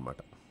ఉన్నానన్నమాట.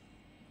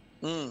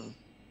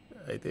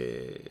 అయితే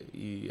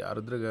ఈ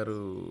ఆరుద్ర గారు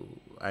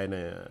ఆయన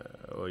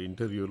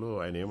ఇంటర్వ్యూలో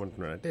ఆయన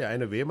ఏమంటున్నాడంటే,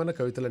 ఆయన వేమన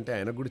కవితలు అంటే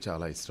ఆయనకు కూడా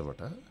చాలా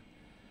ఇష్టమట.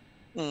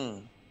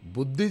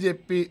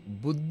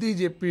 బుద్ధి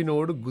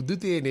చెప్పినోడు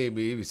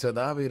గుద్దుతేనేమి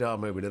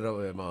విసదావిరామ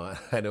విడరవేమ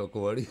ఆయన ఒక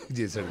వాడు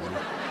చేశాడు.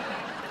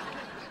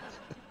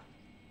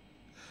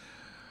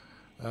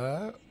 ఆ,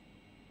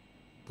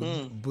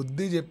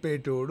 బుద్ధి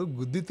చెప్పేటోడు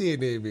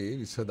గుద్దితేనేమి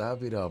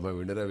విశ్వదాభిరామ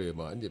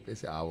వినరవేమ అని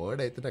చెప్పేసి ఆ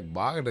వర్డ్ అయితే నాకు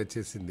బాగా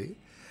నచ్చేసింది.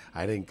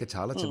 ఆయన ఇంకా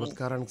చాలా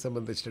చమత్కారానికి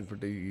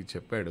సంబంధించినటువంటి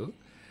చెప్పాడు.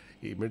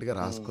 ఇమీడియట్గా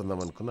రాసుకుందాం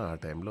అనుకున్న ఆ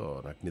టైంలో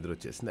నాకు నిద్ర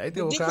వచ్చేసింది. అయితే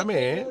ఒక ఆమె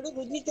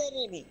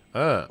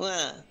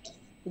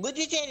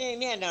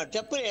గుద్దితేనేమి అన్నాడు.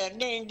 తప్పు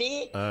అంటే ఏంటి,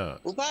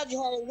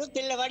 ఉపాధ్యాయుడు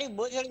పిల్లవాడికి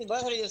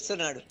బోధన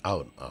చేస్తున్నాడు.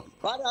 అవును అవును,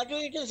 వాడు అటు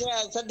ఇటు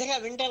శ్రద్ధగా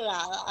వింటారా,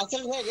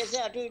 అసలు చేస్తే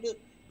అటు ఇటు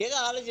ఏదో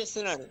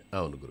ఆలోచిస్తున్నాడు.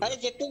 అవును గురు, అదే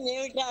చెప్పింది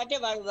ఏమిటా అంటే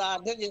వాడు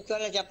అర్థం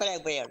చేసుకోవాలో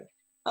చెప్పలేకపోయాడు.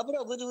 అప్పుడు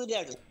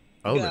గుద్దాడు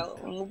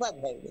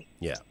ఉపాధ్యాయుడు.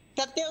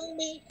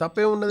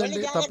 తప్పే ఉన్నదండి,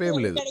 తప్పేం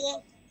లేదు.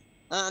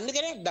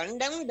 అందుకనే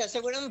దండం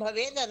దశగుణం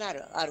భవేద్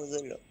అన్నారు ఆ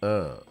రోజుల్లో.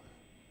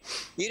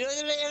 ఈ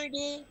రోజుల్లో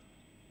ఏమిటి,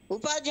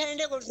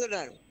 ఉపాధ్యాయుడే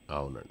కొడుతున్నారు.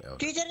 అవునండి,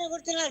 టీచర్నే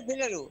కొడుతున్నారు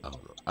పిల్లలు.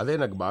 అవును, అదే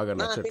నాకు బాగా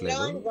నచ్చట్లేదు.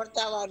 పిల్లవాడిని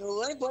కొడతావా నువ్వు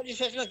అని పోలీస్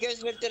స్టేషన్ లో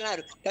కేసు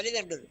పెడుతున్నారు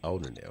తల్లిదండ్రులు.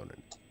 అవునండి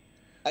అవునండి,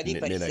 అది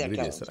నేను అగ్రీ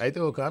చేస్తాను. అయితే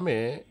ఒక ఆమె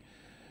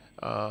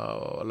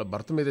వాళ్ళ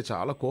భర్త మీద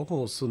చాలా కోపం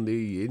వస్తుంది,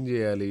 ఏం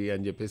చేయాలి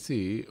అని చెప్పేసి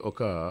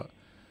ఒక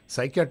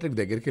సైకియాట్రిక్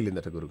దగ్గరికి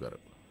వెళ్ళిందట గురుగారు.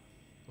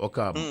 ఒక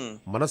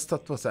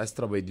మనస్తత్వ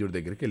శాస్త్ర వైద్యుడి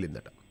దగ్గరికి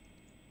వెళ్ళిందట.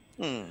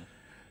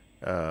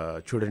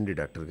 చూడండి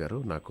డాక్టర్ గారు,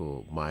 నాకు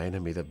మా ఆయన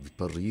మీద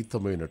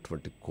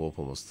విపరీతమైనటువంటి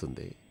కోపం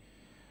వస్తుంది,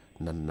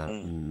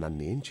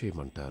 నన్ను ఏం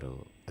చేయమంటారు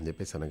అని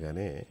చెప్పేసి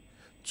అనగానే,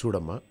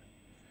 చూడమ్మా,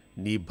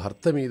 నీ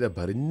భర్త మీద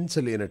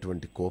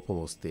భరించలేనటువంటి కోపం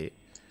వస్తే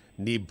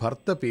నీ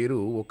భర్త పేరు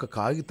ఒక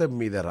కాగితం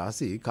మీద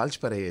రాసి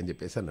కాల్చిపారేయి అని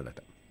చెప్పేసి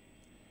అన్నాడట.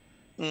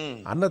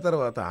 అన్న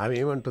తర్వాత ఆమె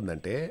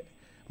ఏమంటుందంటే,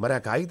 మరి ఆ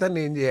కాగితాన్ని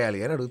ఏం చేయాలి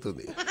అని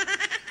అడుగుతుంది.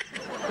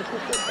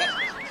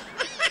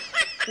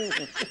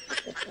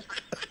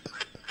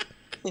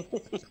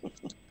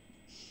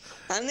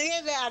 అందుకే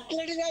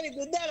అట్లాంటి దాన్ని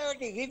గుద్దాడు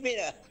ఒకటి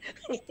గీపీరా.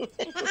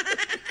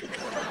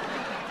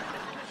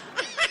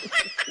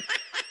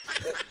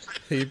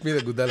 హీప్ మీద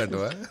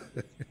గుద్దాలంటవా?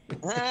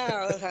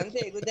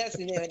 అంతే,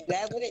 గుద్దాల్సిందే.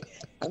 లేకపోతే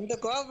అంత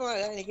కోపం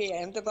దానికి,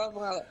 ఎంత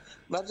కోపం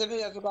భర్త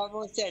మీద అంత కోపం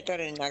వస్తే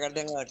ఎట్టారండి, నాకు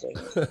అర్థం కావట్లేదు.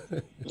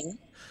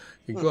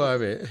 ఇంకో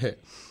ఆమె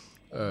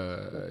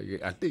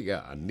అంటే ఇక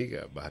అన్ని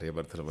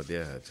భార్యాభర్తల మధ్య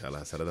చాలా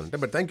సరదా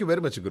ఉంటాయి. But thank you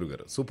very much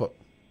గురుగారు, సూపర్.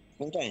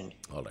 ఉంటాయండి.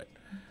 All right.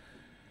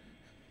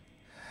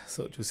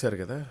 సో చూశారు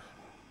కదా,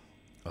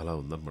 అలా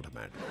ఉందన్నమాట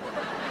మ్యాటర్.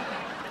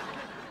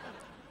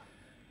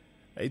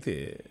 అయితే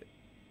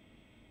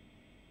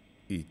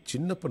ఈ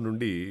చిన్నప్పటి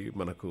నుండి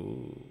మనకు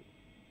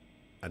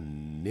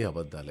అన్నీ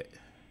అబద్ధాలే.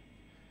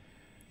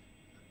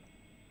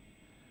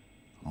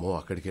 అమ్మో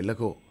అక్కడికి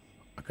వెళ్ళకో,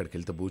 అక్కడికి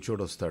వెళ్తే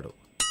బూచోడు వస్తాడు,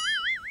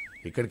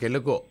 ఇక్కడికి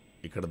వెళ్ళకో,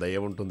 ఇక్కడ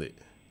దయ్యం ఉంటుంది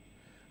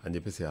అని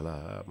చెప్పేసి అలా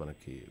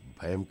మనకి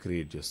భయం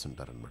క్రియేట్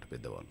చేస్తుంటారనమాట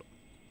పెద్దవాళ్ళు.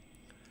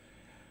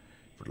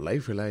 ఇప్పుడు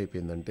లైఫ్ ఎలా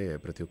అయిపోయిందంటే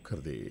ప్రతి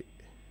ఒక్కరిది,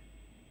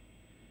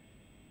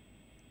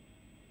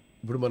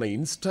 ఇప్పుడు మన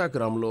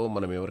ఇన్స్టాగ్రామ్లో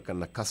మనం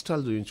ఎవరికన్నా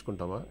కష్టాలు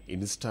చూపించుకుంటామా?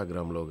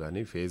 ఇన్స్టాగ్రామ్లో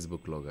కానీ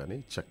ఫేస్బుక్లో కానీ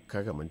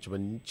చక్కగా మంచి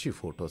మంచి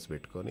ఫొటోస్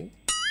పెట్టుకొని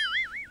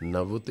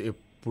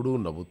ఎప్పుడూ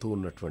నవ్వుతూ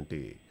ఉన్నటువంటి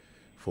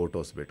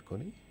ఫొటోస్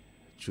పెట్టుకొని,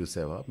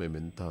 చూసావా మేము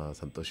ఎంత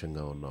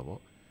సంతోషంగా ఉన్నామో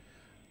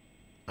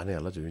అని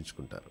అలా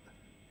చూపించుకుంటారు.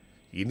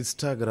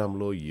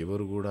 ఇన్స్టాగ్రామ్లో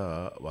ఎవరు కూడా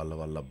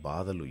వాళ్ళ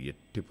బాధలు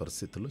ఎట్టి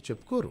పరిస్థితుల్లో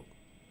చెప్పుకోరు.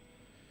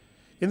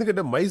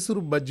 ఎందుకంటే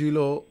మైసూరు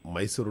బజ్జీలో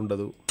మైసూరు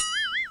ఉండదు,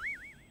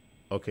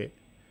 ఓకే.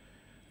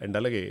 అండ్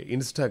అలాగే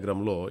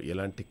ఇన్స్టాగ్రామ్లో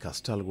ఎలాంటి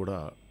కష్టాలు కూడా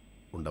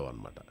ఉండవు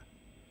అన్నమాట.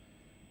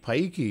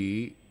 పైకి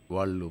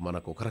వాళ్ళు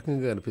మనకు ఒక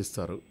రకంగా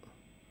అనిపిస్తారు,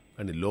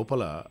 కానీ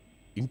లోపల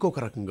ఇంకొక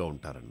రకంగా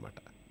ఉంటారనమాట.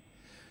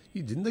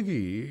 ఈ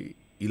జిందగీ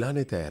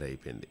ఇలానే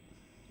తయారైపోయింది.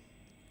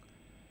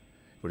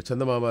 ఇప్పుడు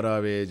చందమామ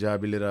రావే,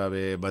 జాబిల్లి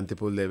రావే,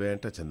 బంతిపూలు దేవే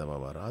అంటే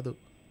చందమామ రాదు,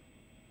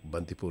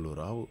 బంతిపూలు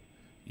రావు,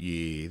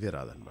 ఏది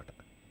రాదనమాట.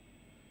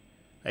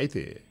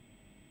 అయితే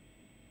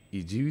ఈ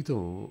జీవితం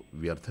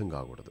వ్యర్థం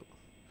కాకూడదు.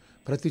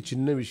 ప్రతి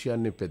చిన్న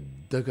విషయాన్ని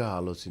పెద్దగా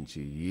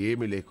ఆలోచించి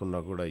ఏమి లేకున్నా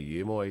కూడా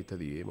ఏమో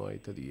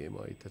అవుతుంది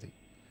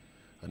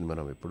అని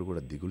మనం ఎప్పుడు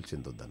కూడా దిగులు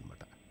చెందొద్దు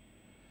అనమాట.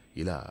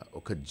 ఇలా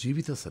ఒక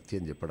జీవిత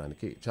సత్యం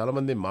చెప్పడానికి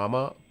చాలామంది మామ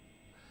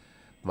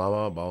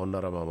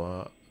బాగున్నారా మామ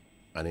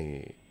అని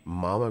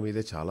మామ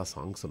మీదే చాలా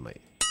సాంగ్స్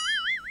ఉన్నాయి.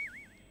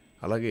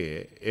 అలాగే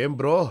ఏం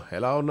బ్రో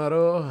ఎలా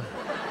ఉన్నారు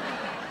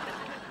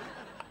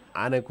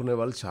అనుకునే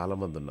వాళ్ళు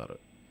చాలామంది ఉన్నారు.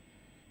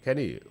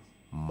 కానీ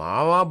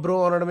మామ బ్రో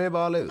అనడమే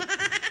బాగాలేదు.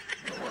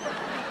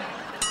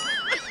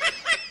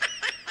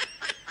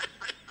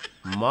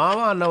 మామ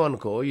అన్నాం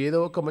అనుకో, ఏదో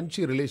ఒక మంచి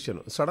రిలేషన్,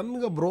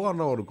 సడన్గా బ్రో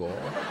అన్నాం అనుకో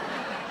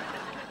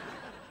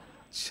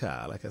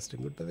చాలా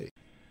కష్టంగా ఉంటుంది.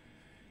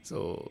 సో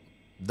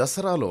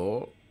దసరాలో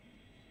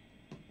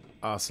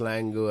ఆ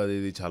స్లాంగ్ అది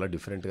ఇది చాలా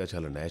డిఫరెంట్గా,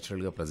 చాలా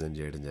న్యాచురల్గా ప్రజెంట్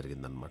చేయడం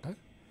జరిగిందనమాట.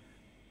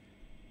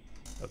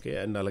 ఓకే.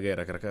 అండ్ అలాగే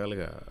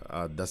రకరకాలుగా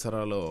ఆ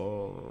దసరాలో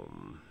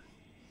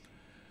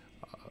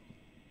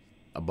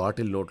ఆ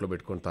బాటిల్ నోట్లో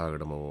పెట్టుకొని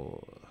తాగడము,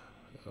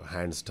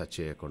 హ్యాండ్స్ టచ్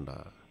చేయకుండా,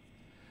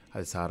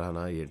 అది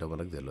సారానా ఏంటో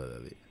మనకు తెలియదు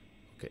అది.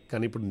 ఓకే.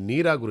 కానీ ఇప్పుడు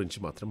నీరా గురించి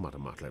మాత్రం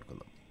మనం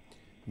మాట్లాడుకుందాం.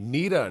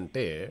 నీరా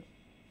అంటే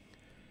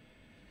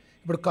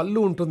ఇప్పుడు కళ్ళు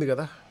ఉంటుంది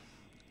కదా,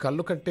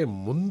 కళ్ళు కంటే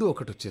ముందు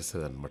ఒకటి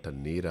వచ్చేస్తుంది అనమాట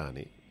నీరా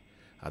అని.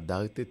 అది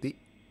తాగితే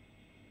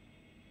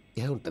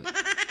ఏముంటుంది.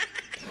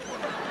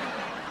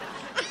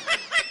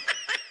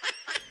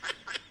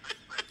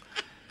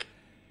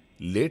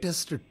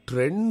 లేటెస్ట్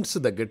ట్రెండ్స్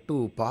తగ్గట్టు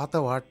పాత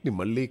వాటిని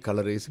మళ్ళీ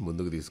కలరేసి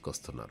ముందుకు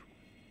తీసుకొస్తున్నారు.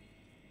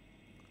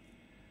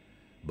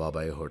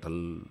 బాబాయ్ హోటల్,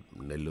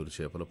 నెల్లూరు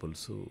చేపల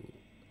పులుసు,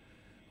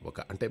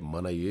 అంటే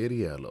మన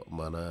ఏరియాలో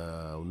మన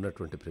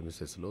ఉన్నటువంటి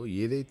ప్రెమిసెస్లో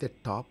ఏదైతే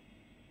టాప్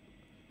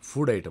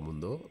ఫుడ్ ఐటమ్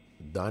ఉందో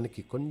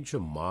దానికి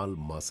కొంచెం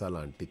మసాలా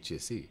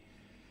అంటించేసి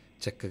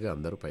చక్కగా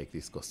అందరూ పైకి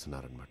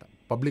తీసుకొస్తున్నారనమాట.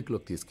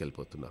 పబ్లిక్లోకి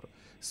తీసుకెళ్ళిపోతున్నారు.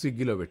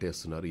 స్విగ్గీలో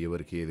పెట్టేస్తున్నారు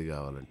ఎవరికి ఏది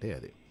కావాలంటే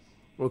అది.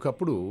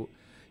 ఒకప్పుడు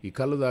ఈ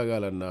కళ్ళు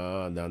తాగాలన్నా,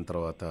 దాని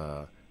తర్వాత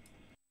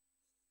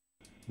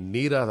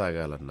నీరా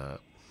తాగాలన్నా,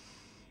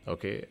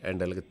 ఓకే,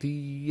 అండ్ అలాగే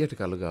తీయటి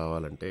కళ్ళు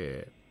కావాలంటే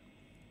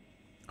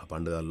ఆ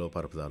పండుదాల్లో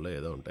పరుపుదాల్లో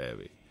ఏదో ఉంటాయి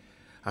అవి.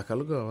 ఆ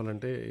కళ్ళు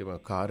కావాలంటే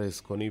కారు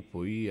వేసుకొని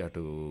పోయి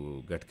అటు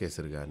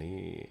గట్కేసర్ కానీ,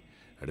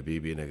 అటు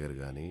బీబీ నగర్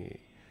కానీ,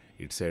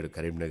 ఇటు సైడ్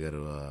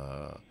కరీంనగర్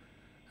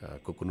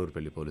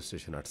కుక్కునూరుపల్లి పోలీస్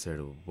స్టేషన్ అటు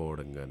సైడ్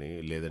పోవడం కానీ,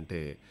 లేదంటే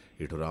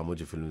ఇటు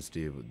రామోజీ ఫిల్మ్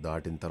సిటీ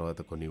దాటిన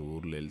తర్వాత కొన్ని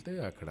ఊర్లు వెళ్తే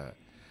అక్కడ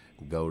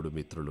గౌడు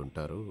మిత్రులు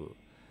ఉంటారు.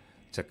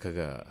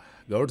 చక్కగా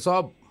గౌడ్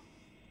సాబ్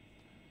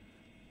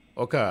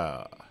ఒక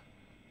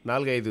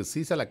 4-5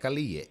 సీసాల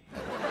కలియే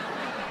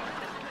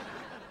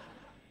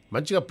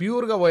మంచిగా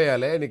ప్యూర్గా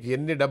పోయాలి, నీకు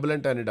ఎన్ని డబ్బులు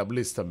అంటే అన్ని డబ్బులు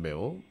ఇస్తాం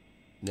మేము,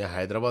 నేను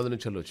హైదరాబాద్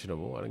నుంచి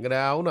వచ్చినాము అనగానే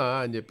అవునా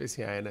అని చెప్పేసి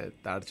ఆయన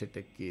తాడి చెట్టు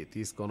ఎక్కి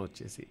తీసుకొని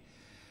వచ్చేసి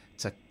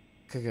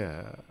చక్కగా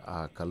ఆ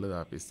కళ్ళు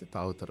తాపిస్తే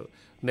తాగుతారు.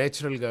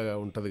 నేచురల్గా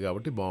ఉంటుంది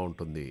కాబట్టి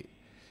బాగుంటుంది.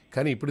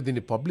 కానీ ఇప్పుడు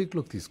దీన్ని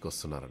పబ్లిక్లోకి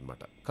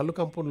తీసుకొస్తున్నారనమాట. కళ్ళు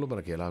కంపౌండ్లు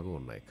మనకి ఎలాగో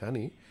ఉన్నాయి,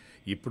 కానీ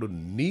ఇప్పుడు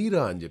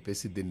నీరా అని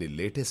చెప్పేసి దీన్ని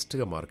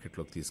లేటెస్ట్గా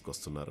మార్కెట్లోకి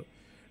తీసుకొస్తున్నారు.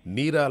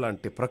 నీరా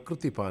లాంటి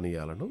ప్రకృతి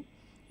పానీయాలను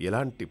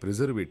ఎలాంటి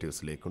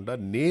ప్రిజర్వేటివ్స్ లేకుండా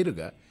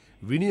నేరుగా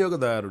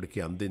వినియోగదారుడికి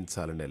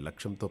అందించాలనే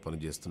లక్ష్యంతో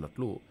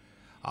పనిచేస్తున్నట్లు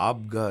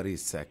ఆబ్కారీ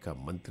శాఖ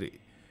మంత్రి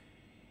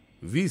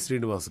వి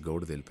శ్రీనివాస్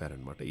గౌడ్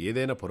తెలిపారనమాట.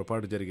 ఏదైనా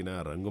పొరపాటు జరిగినా,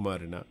 రంగు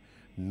మారినా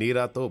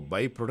నీరాతో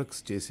బై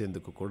ప్రొడక్ట్స్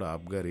చేసేందుకు కూడా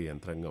ఆబ్కారీ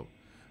యంత్రాంగం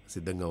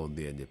సిద్ధంగా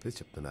ఉంది అని చెప్పేసి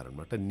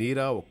చెప్తున్నారనమాట.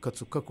 నీరా ఒక్క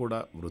చుక్క కూడా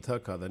వృధా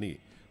కాదని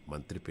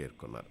మంత్రి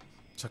పేర్కొన్నారు.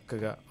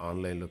 చక్కగా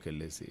ఆన్లైన్లోకి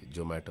వెళ్ళేసి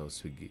జొమాటో,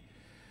 స్విగ్గీ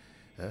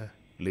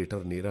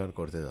లీటర్ నీరా అని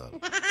కొడితే చాలు,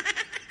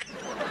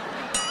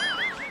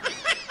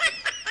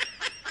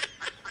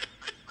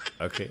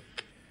 ఓకే,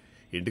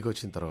 ఇంటికి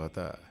వచ్చిన తర్వాత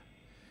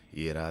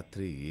ఏ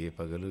రాత్రి ఏ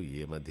పగలు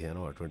ఏ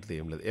మధ్యాహ్నం అటువంటిది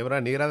ఏం లేదు. ఎవరా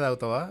నీరా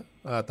తాగుతావా?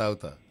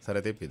 తాగుతా, సరే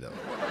తెప్పిద్దాం.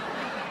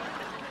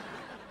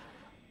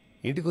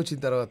 ఇంటికి వచ్చిన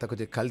తర్వాత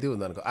కొంచెం కల్తీ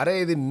ఉందనుకో, అరే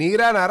ఇది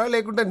నీరా నారా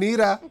లేకుంటే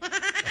నీరా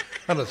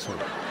అనొచ్చు.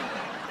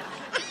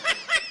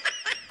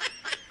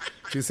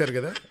 చూశారు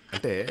కదా,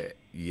 అంటే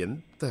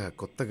ఎంత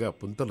కొత్తగా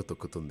పుంతలు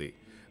తొక్కుతుంది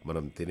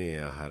మనం తినే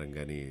ఆహారం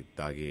కానీ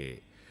తాగే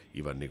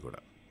ఇవన్నీ కూడా.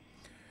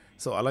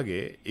 సో అలాగే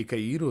ఇక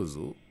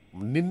ఈరోజు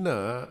నిన్న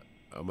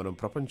మనం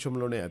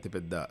ప్రపంచంలోనే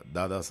అతిపెద్ద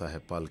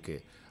దాదాసాహెబ్ పాల్కే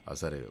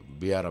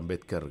బిఆర్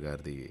అంబేద్కర్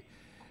గారిది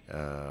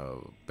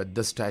పెద్ద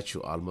స్టాచ్యూ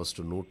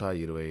ఆల్మోస్ట్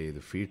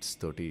 125 ఫీట్స్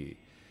తోటి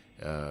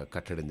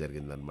కట్టడం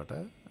జరిగిందనమాట.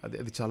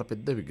 అది చాలా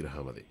పెద్ద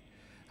విగ్రహం.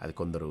 అది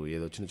కొందరు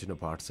ఏదో చిన్న చిన్న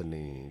పార్ట్స్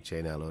అన్నీ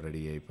చైనాలో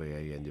రెడీ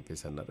అయిపోయాయి అని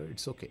చెప్పేసి అన్నారు.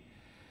 ఇట్స్ ఓకే,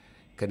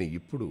 కానీ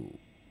ఇప్పుడు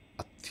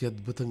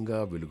అత్యద్భుతంగా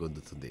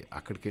వెలుగొందుతుంది.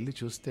 అక్కడికి వెళ్ళి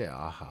చూస్తే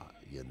ఆహా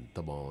ఎంత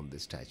బాగుంది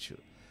స్టాచ్యూ.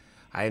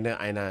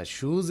 ఆయన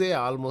షూజే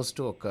ఆల్మోస్ట్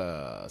ఒక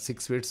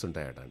 6 ఫీట్స్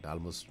ఉంటాయట, అంటే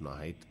ఆల్మోస్ట్ నా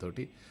హైట్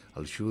తోటి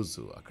వాళ్ళ షూస్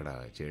అక్కడ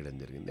చేయడం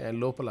జరిగింది. ఆయన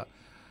లోపల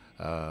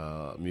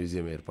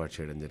మ్యూజియం ఏర్పాటు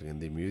చేయడం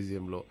జరిగింది.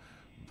 మ్యూజియంలో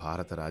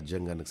భారత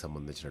రాజ్యాంగానికి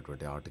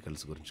సంబంధించినటువంటి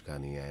ఆర్టికల్స్ గురించి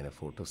కానీ, ఆయన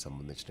ఫోటోస్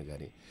సంబంధించిన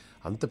కానీ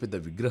అంత పెద్ద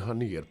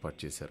విగ్రహాన్ని ఏర్పాటు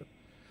చేశారు.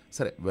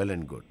 సరే, వెల్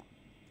అండ్ గుడ్.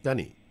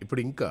 కానీ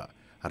ఇప్పుడు ఇంకా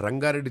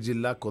రంగారెడ్డి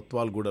జిల్లా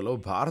కొత్వాల్గూడలో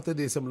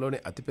భారతదేశంలోనే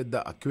అతిపెద్ద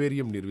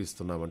అక్వేరియం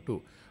నిర్మిస్తున్నామంటూ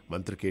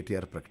మంత్రి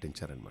కేటీఆర్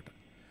ప్రకటించారనమాట.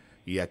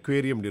 ఈ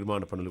అక్వేరియం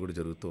నిర్మాణ పనులు కూడా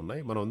జరుగుతూ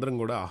ఉన్నాయి. మనం అందరం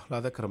కూడా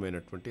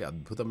ఆహ్లాదకరమైనటువంటి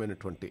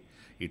అద్భుతమైనటువంటి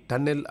ఈ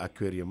టన్నెల్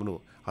అక్వేరియంను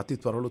అతి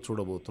త్వరలో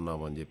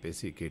చూడబోతున్నాము అని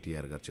చెప్పేసి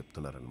కేటీఆర్ గారు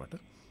చెప్తున్నారనమాట.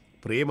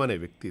 ప్రేమ్ అనే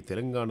వ్యక్తి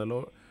తెలంగాణలో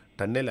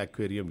టన్నెల్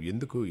అక్వేరియం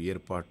ఎందుకు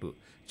ఏర్పాటు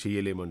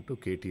చేయలేమంటూ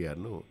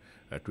కేటీఆర్ను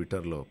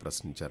ట్విట్టర్లో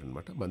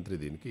ప్రశ్నించారనమాట. మంత్రి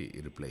దీనికి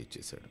రిప్లై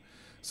ఇచ్చేశాడు.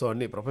 సో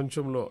అన్ని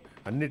ప్రపంచంలో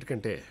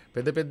అన్నిటికంటే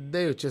పెద్ద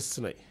పెద్దవి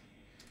వచ్చేస్తున్నాయి,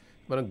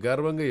 మనం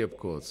గర్వంగా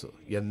చెప్పుకోవచ్చు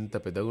ఎంత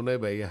పెద్దగా ఉన్నాయి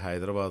భయ్య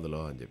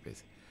హైదరాబాద్లో అని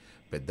చెప్పేసి.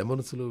 పెద్ద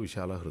మనసులు,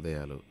 విశాల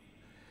హృదయాలు,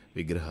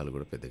 విగ్రహాలు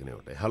కూడా పెద్దగానే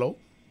ఉంటాయి. హలో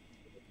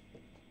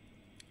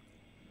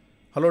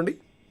హలో అండి,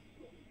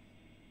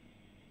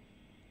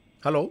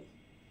 హలో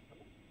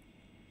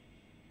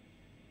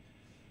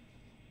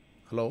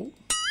హలో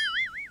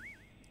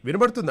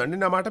వినబడుతుందండి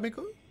నా మాట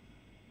మీకు?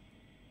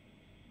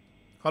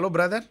 హలో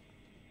బ్రదర్,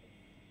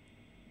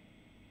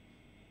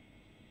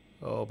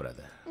 ఓ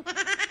brother,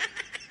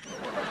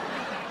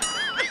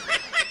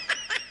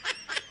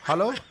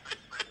 hello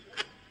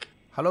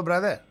hello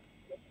brother.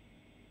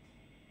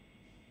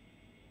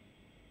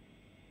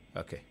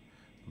 Okay,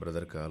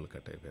 brother call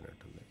cut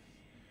అయిపోయినట్టుంది.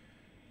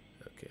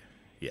 Okay,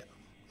 yeah.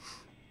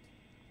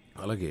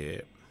 అలాగే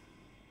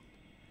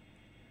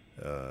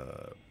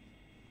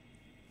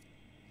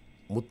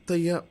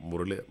ముత్తయ్య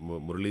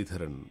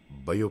మురళీధరన్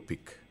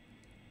బయోపిక్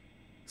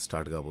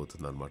స్టార్ట్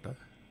కాబోతుంది అనమాట.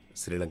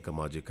 శ్రీలంక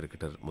మాజీ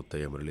క్రికెటర్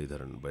ముత్తయ్య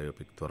మురళీధరన్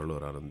బయోపిక్ త్వరలో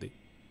రానుంది.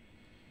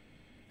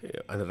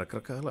 ఆయన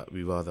రకరకాల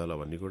వివాదాలు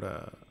అవన్నీ కూడా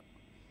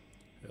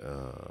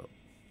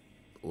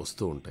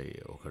వస్తూ ఉంటాయి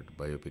ఒక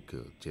బయోపిక్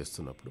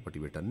చేస్తున్నప్పుడు. బట్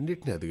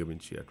వీటన్నిటిని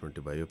అధిగమించి అటువంటి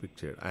బయోపిక్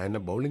చేయడం, ఆయన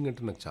బౌలింగ్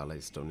అంటే నాకు చాలా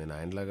ఇష్టం. నేను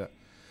ఆయనలాగా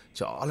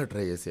చాలా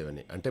ట్రై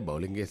చేసేవని. అంటే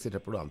బౌలింగ్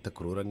వేసేటప్పుడు అంత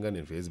క్రూరంగా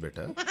నేను ఫేస్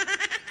పెట్టా,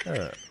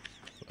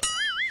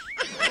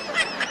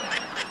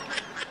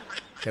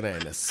 కానీ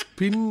ఆయన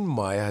స్పిన్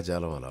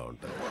మాయాజాలం అలా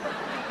ఉంటుంది.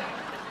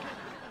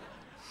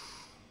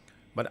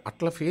 మరి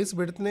అట్లా ఫేస్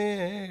పెడితేనే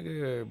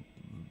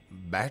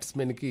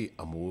బ్యాట్స్మెన్కి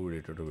అమ్మో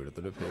వీడేటట్టు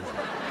పెడుతుండే ఫేస్.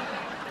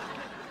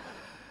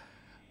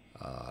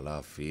 అలా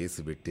ఫేస్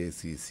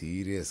పెట్టేసి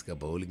సీరియస్గా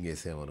బౌలింగ్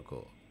వేసామనుకో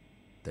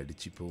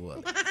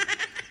తడిచిపోవాలి.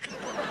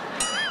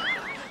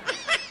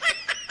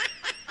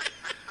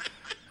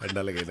 అండ్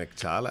అలాగే నాకు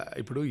చాలా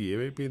ఇప్పుడు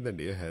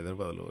ఏమైపోయిందండి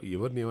హైదరాబాద్లో,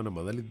 ఎవరిని ఏమైనా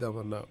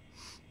మొదలిద్దామన్నా,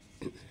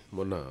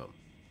 మొన్న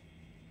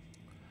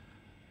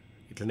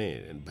ఇట్లనే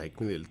నేను బైక్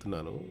మీద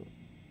వెళ్తున్నాను,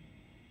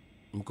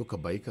 ఇంకొక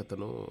బైక్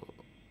అతను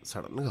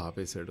సడన్గా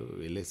ఆపేశాడు,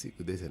 వెళ్ళేసి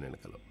కుదేశాను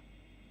వెనకాల.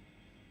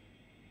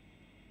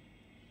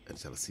 ఆయన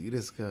చాలా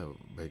సీరియస్గా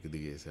బైక్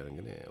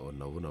దిగేసాడగానే ఓ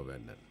నవ్వాను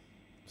నేను.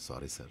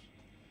 సారీ సార్,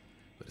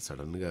 మరి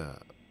సడన్గా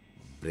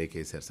బ్రేక్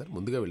వేసారు సార్,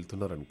 ముందుగా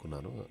వెళ్తున్నారు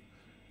అనుకున్నాను,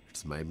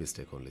 it's my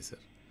mistake only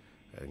sir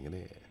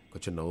అనగానే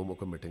కొంచెం నవ్వు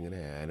ముఖం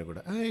పెట్టగానే ఆయన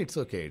కూడా ఇట్స్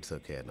ఓకే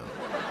అన్న.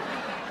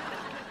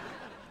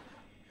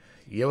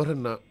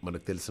 ఎవరన్నా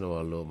మనకు తెలిసిన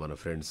వాళ్ళు, మన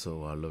ఫ్రెండ్స్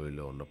వాళ్ళు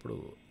వీళ్ళు ఉన్నప్పుడు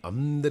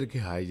అందరికీ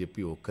హాయ్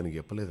చెప్పి ఒక్కరికి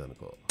చెప్పలేదు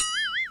అనుకో,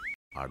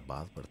 ఆడు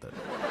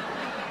బాధపడతాడు.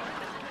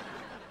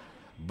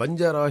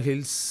 బంజారా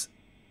హిల్స్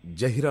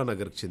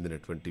జహీరానగర్కి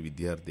చెందినటువంటి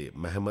విద్యార్థి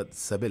మహమ్మద్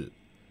సబిల్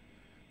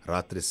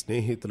రాత్రి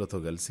స్నేహితులతో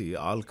కలిసి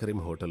ఆల్ కరీం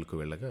హోటల్కు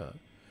వెళ్ళగా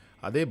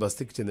అదే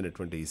బస్తీకి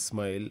చెందినటువంటి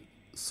ఇస్మాయిల్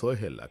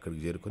సోహెల్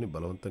అక్కడికి చేరుకొని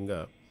బలవంతంగా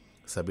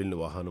సబిల్ని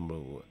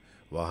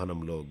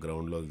వాహనంలో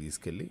గ్రౌండ్లోకి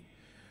తీసుకెళ్ళి,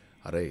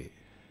 అరే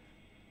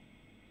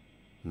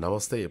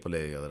నమస్తే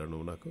చెప్పలేదు కదరా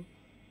నువ్వు నాకు,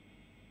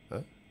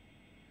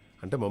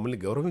 అంటే మమ్మల్ని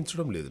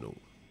గౌరవించడం లేదు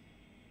నువ్వు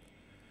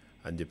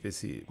అని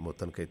చెప్పేసి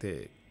మొత్తానికైతే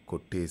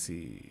కొట్టేసి,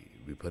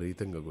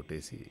 విపరీతంగా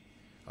కొట్టేసి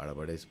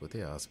ఆడబడేసిపోతే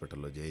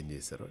హాస్పిటల్లో జాయిన్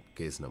చేశారు,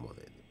 కేసు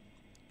నమోదైంది.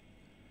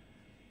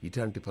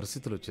 ఇట్లాంటి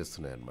పరిస్థితులు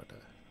వచ్చేస్తున్నాయన్నమాట.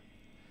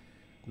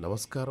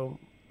 నమస్కారం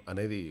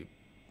అనేది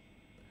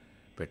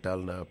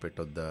పెట్టాలనా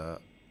పెట్టొద్దా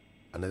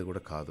అనేది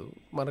కూడా కాదు,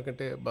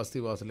 మనకంటే బస్తీ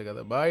వాసులే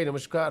కదా, బాయ్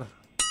నమస్కార్,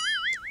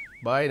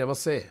 బాయ్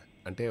నమస్తే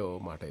అంటే ఓ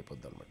మాట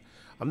అయిపోద్ది అనమాట.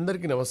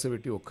 అందరికీ నమస్తే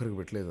పెట్టి ఒక్కరికి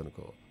పెట్టలేదు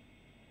అనుకో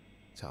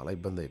చాలా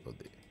ఇబ్బంది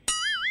అయిపోద్ది.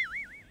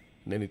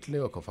 నేను ఇట్లనే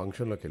ఒక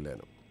ఫంక్షన్లోకి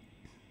వెళ్ళాను.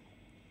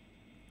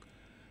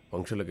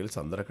 ఫంక్షన్లోకి వెళ్ళి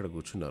అందరు అక్కడ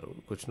కూర్చున్నారు.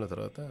 కూర్చున్న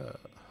తర్వాత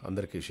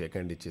అందరికీ షేక్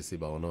హ్యాండ్ ఇచ్చేసి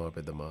బాగున్నావా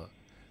పెద్దమ్మ,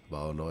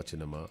 బాగున్నావా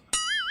చిన్నమ్మ,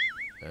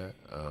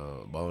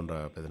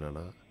 బాగున్నారా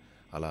పెద్దనాన్న,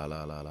 అలా అలా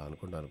అలా అలా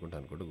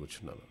అనుకుంటూ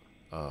కూర్చున్నాను.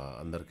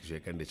 అందరికి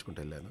షేక్ హ్యాండ్ ఇచ్చుకుంటూ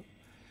వెళ్ళాను.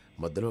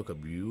 మధ్యలో ఒక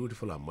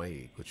బ్యూటిఫుల్ అమ్మాయి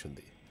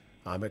కూర్చుంది,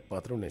 ఆమెకు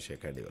మాత్రం నేను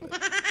షేక్ హ్యాండ్ ఇవ్వలేదు.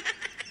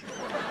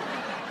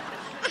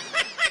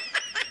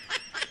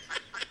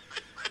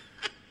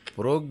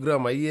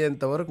 ప్రోగ్రామ్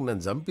అయ్యేంత వరకు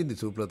నన్ను చంపింది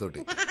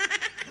చూపులతోటి.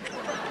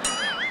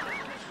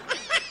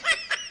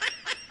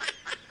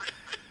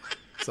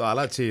 సో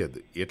అలా చేయొద్దు,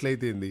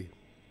 ఎట్లయితే ఏంది.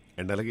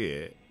 అండ్ అలాగే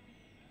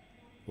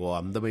ఓ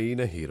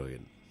అందమైన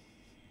హీరోయిన్,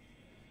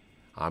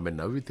 ఆమె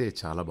నవ్వితే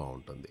చాలా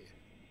బాగుంటుంది,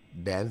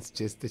 డ్యాన్స్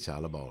చేస్తే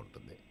చాలా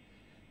బాగుంటుంది,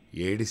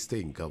 ఏడిస్తే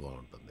ఇంకా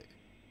బాగుంటుంది.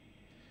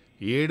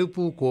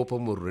 ఏడుపు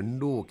కోపము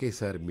రెండూ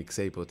ఒకేసారి మిక్స్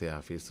అయిపోతే ఆ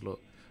ఫేస్లో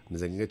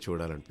నిజంగా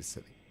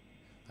చూడాలనిపిస్తుంది.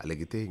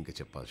 అలిగితే ఇంకా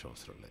చెప్పాల్సిన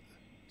అవసరం లేదు.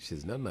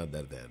 షీజ్ నన్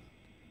అదర్ దాన్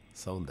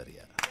సౌందర్య.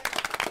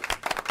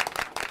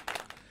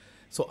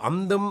 సో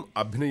అందం,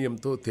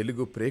 అభినయంతో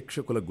తెలుగు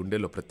ప్రేక్షకుల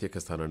గుండెలో ప్రత్యేక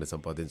స్థానాన్ని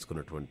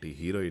సంపాదించుకున్నటువంటి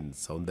హీరోయిన్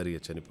సౌందర్య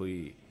చనిపోయి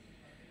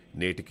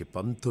నేటికి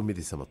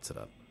 19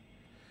 సంవత్సరాలు.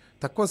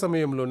 తక్కువ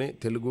సమయంలోనే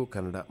తెలుగు,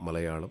 కన్నడ,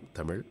 మలయాళం,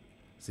 తమిళ్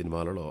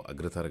సినిమాలలో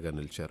అగ్రతారగా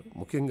నిలిచారు.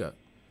 ముఖ్యంగా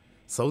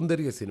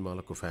సౌందర్య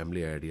సినిమాలకు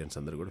ఫ్యామిలీ ఆడియన్స్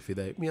అందరూ కూడా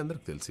ఫిదా. మీ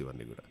అందరికి తెలిసి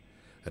ఇవన్నీ కూడా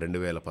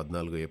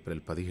 2014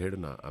 ఏప్రిల్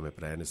 17న ఆమె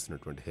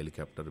ప్రయాణిస్తున్నటువంటి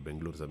హెలికాప్టర్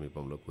బెంగళూరు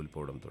సమీపంలో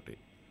కూలిపోవడంతో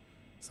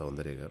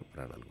సౌందర్య గారు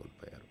ప్రాణాలు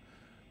కోల్పోయారు.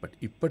 బట్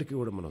ఇప్పటికీ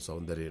కూడా మనం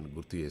సౌందర్యాన్ని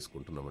గుర్తు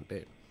చేసుకుంటున్నామంటే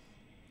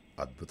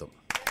అద్భుతం.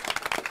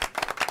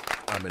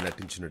 ఆమె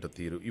నటించినట్టు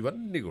తీరు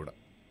ఇవన్నీ కూడా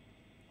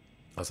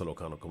అసలు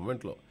ఒకనొక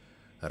మూమెంట్లో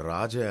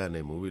రాజా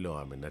అనే మూవీలో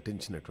ఆమె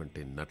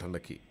నటించినటువంటి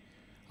నటనకి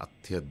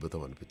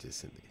అత్యద్భుతం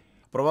అనిపించేసింది.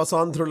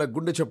 ప్రవాసాంధ్రుల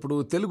గుండె చప్పుడు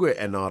తెలుగు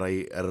ఎన్ఆర్ఐ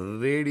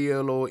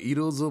రేడియోలో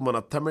ఈరోజు మన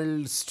తమిళ్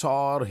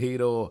స్టార్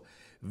హీరో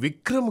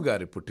విక్రమ్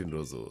గారి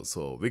పుట్టినరోజు.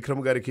 సో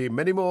విక్రమ్ గారికి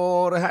many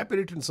more happy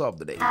returns of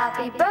the day.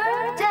 Happy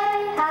birthday,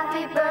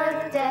 happy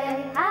birthday,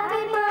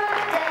 happy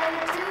birthday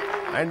to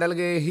you. And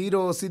అలాగే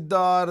హీరో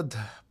సిద్ధార్థ్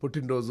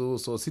పుట్టినరోజు.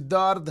 So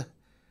Siddharth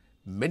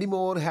many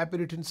more happy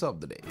returns of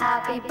the day.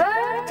 Happy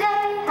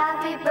birthday,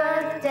 happy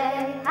birthday,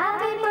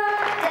 happy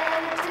birthday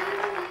to you.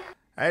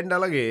 And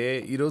అలాగే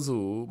ఈరోజు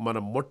మన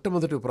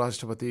మొట్టమొదటి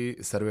ఉపరాష్ట్రపతి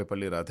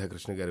సర్వేపల్లి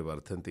రాధాకృష్ణ గారి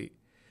వర్ధంతి.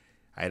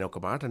 ఆయన ఒక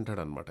మాట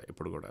అంటాడనమాట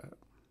ఎప్పుడు కూడా,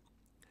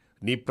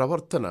 నీ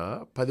ప్రవర్తన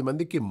 10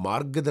 మందికి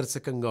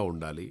మార్గదర్శకంగా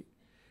ఉండాలి,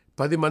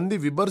 10 మంది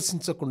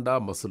విమర్శించకుండా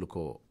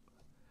మసులుకో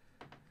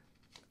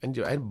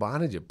అని ఆయన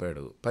బాగానే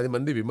చెప్పాడు. 10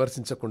 మంది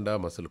విమర్శించకుండా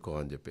మసులుకో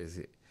అని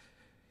చెప్పేసి.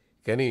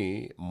 కానీ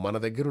మన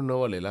దగ్గర ఉన్న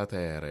వాళ్ళు ఎలా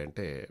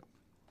తయారంటే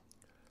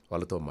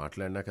వాళ్ళతో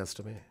మాట్లాడినా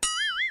కష్టమే,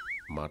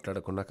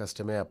 మాట్లాడకున్నా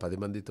కష్టమే. ఆ 10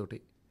 మందితోటి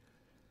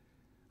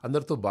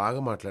అందరితో బాగా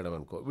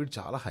మాట్లాడామనుకో, వీడు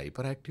చాలా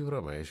హైపర్ యాక్టివ్ రా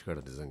మహేష్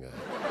గారు. నిజంగా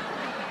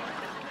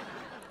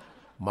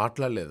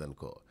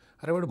మాట్లాడలేదనుకో,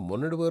 అరే వాడు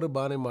మొన్నటి వరకు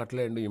బాగానే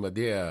మాట్లాడండి, ఈ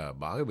మధ్య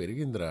బాగా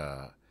పెరిగిందిరా,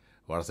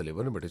 వాడు అసలు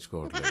ఎవరిని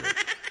పట్టించుకోవట్లేదు.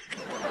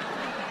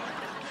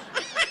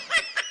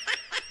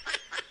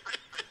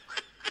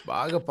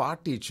 బాగా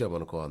పార్టీ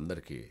ఇచ్చామనుకో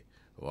అందరికీ,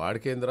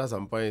 వాడికేంద్రా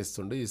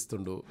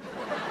ఇస్తుండు.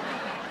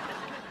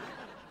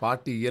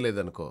 పార్టీ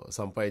ఇయ్యలేదనుకో,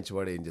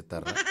 సంపాదించేవాడు ఏం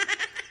చెప్తారా?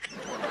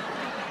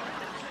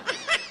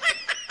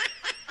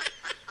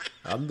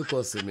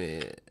 అందుకోసమే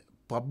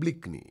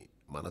పబ్లిక్ని,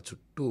 మన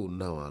చుట్టూ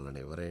ఉన్న వాళ్ళని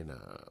ఎవరైనా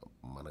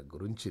మన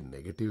గురించి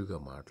నెగటివ్గా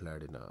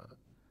మాట్లాడినా,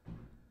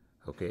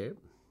 ఓకే,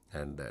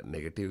 అండ్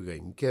నెగటివ్గా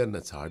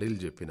ఇంకేమన్నా చాడీలు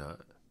చెప్పినా,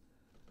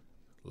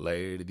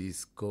 లైట్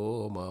తీసుకో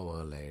మామ,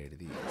 లైట్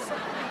తీసుకో.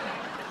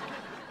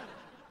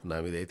 నా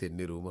మీద అయితే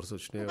ఎన్ని రూమర్స్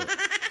వచ్చినాయో.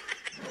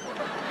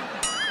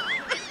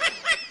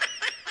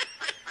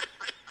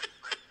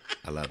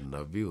 అలా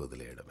నవ్వి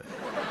వదిలేయడమే.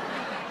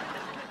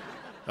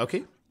 ఓకే,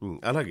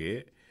 అలాగే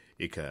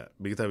ఇక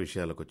మిగతా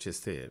విషయాలకు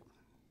వచ్చేస్తే,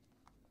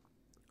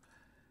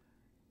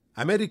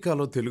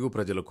 అమెరికాలో తెలుగు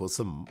ప్రజల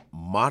కోసం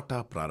మాట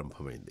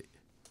ప్రారంభమైంది.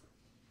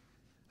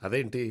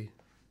 అదేంటి?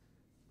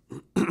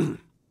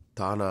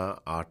 తానా,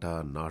 ఆట,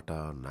 నాట,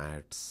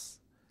 నాట్స్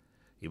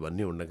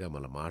ఇవన్నీ ఉండగా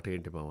మన మాట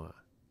ఏంటి మావా?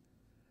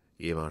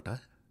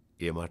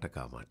 ఏ మాట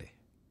కామాటే.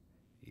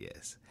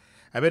 ఎస్,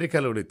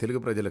 అమెరికాలోని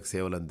తెలుగు ప్రజలకు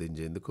సేవలు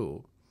అందించేందుకు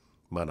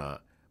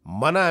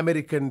మన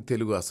అమెరికన్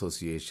తెలుగు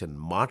అసోసియేషన్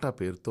మాట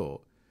పేరుతో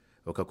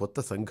ఒక కొత్త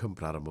సంఘం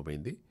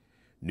ప్రారంభమైంది.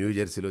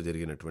 న్యూజెర్సీలో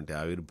జరిగినటువంటి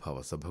ఆవిర్భావ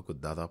సభకు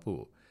దాదాపు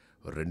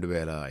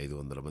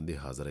 2500 మంది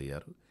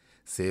హాజరయ్యారు.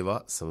 సేవ,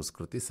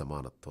 సంస్కృతి,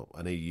 సమానత్వం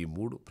అనే ఈ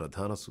 3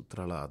 ప్రధాన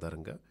సూత్రాల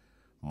ఆధారంగా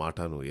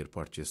మాటాను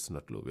ఏర్పాటు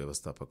చేస్తున్నట్లు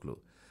వ్యవస్థాపకులు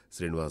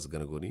శ్రీనివాస్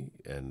గనగోని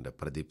అండ్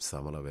ప్రదీప్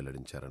సామల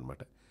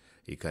వెల్లడించారన్నమాట.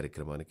 ఈ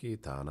కార్యక్రమానికి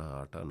తానా,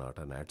 ఆట, నాట,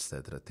 నాట్స్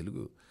తదితర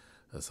తెలుగు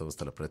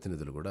సంస్థల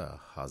ప్రతినిధులు కూడా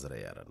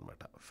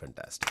హాజరయ్యారన్నమాట.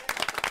 ఫెంటాస్టిక్.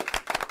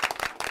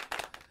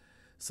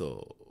 సో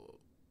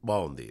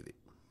బాగుంది ఇది.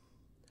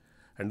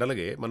 అండ్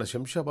అలాగే మన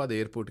శంషాబాద్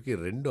ఎయిర్పోర్ట్కి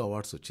 2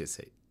 అవార్డ్స్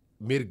వచ్చేసాయి.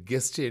 మీరు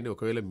గెస్ట్ చేయండి,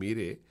 ఒకవేళ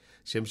మీరే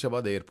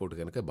శంషాబాద్ ఎయిర్పోర్ట్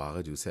కనుక బాగా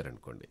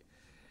చూశారనుకోండి,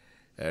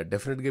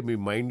 డెఫినెట్గా మీ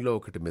మైండ్లో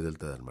ఒకటి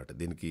మెదులుతుంది అనమాట.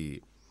 దీనికి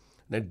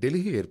నేను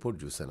ఢిల్లీ ఎయిర్పోర్ట్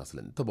చూశాను,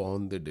 అసలు ఎంత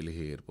బాగుంది ఢిల్లీ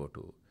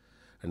ఎయిర్పోర్టు.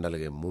 అండ్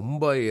అలాగే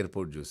ముంబై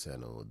ఎయిర్పోర్ట్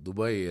చూశాను,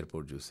 దుబాయ్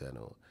ఎయిర్పోర్ట్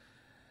చూశాను,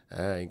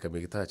 ఇంకా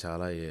మిగతా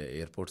చాలా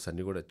ఎయిర్పోర్ట్స్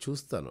అన్నీ కూడా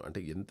చూస్తాను. అంటే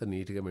ఎంత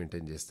నీట్గా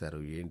మెయింటైన్ చేస్తారు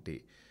ఏంటి,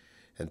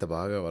 ఎంత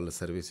బాగా వాళ్ళు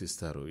సర్వీస్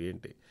ఇస్తారు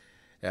ఏంటి.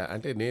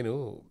 అంటే నేను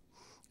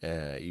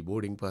ఈ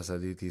బోర్డింగ్ పాస్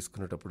అది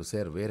తీసుకునేటప్పుడు,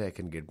 sir where I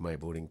can get my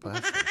boarding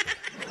pass.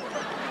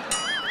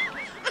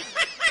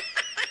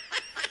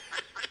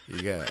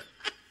 ఇక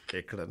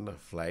ఎక్కడన్నా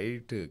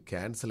ఫ్లైట్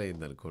క్యాన్సిల్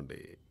అయిందనుకోండి,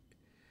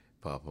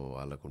 పాపం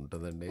వాళ్ళకు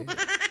ఉంటుందండి,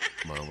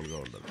 మామూలుగా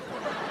ఉండదు.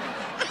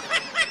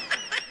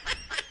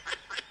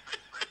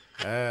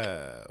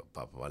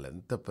 పాపం వాళ్ళు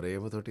ఎంత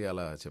ప్రేమతోటి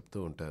అలా చెప్తూ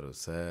ఉంటారు,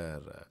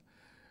 సార్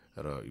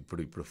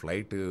ఇప్పుడు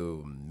ఫ్లైట్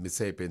మిస్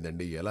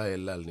అయిపోయిందండి, ఎలా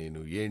వెళ్ళాలి నేను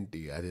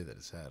ఏంటి, అదే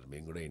సార్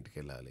మేము కూడా ఇంటికి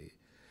వెళ్ళాలి,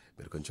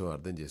 మీరు కొంచెం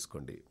అర్థం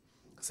చేసుకోండి,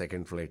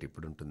 సెకండ్ ఫ్లైట్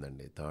ఇప్పుడు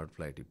ఉంటుందండి, థర్డ్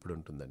ఫ్లైట్ ఇప్పుడు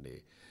ఉంటుందండి,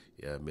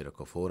 మీరు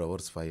ఒక 4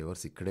 hours 5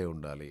 hours ఇక్కడే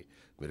ఉండాలి,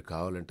 మీరు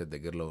కావాలంటే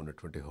దగ్గరలో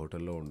ఉన్నటువంటి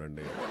హోటల్లో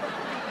ఉండండి.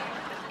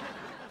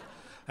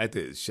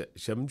 అయితే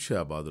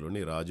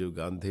శంషాబాద్లోని Rajiv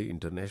Gandhi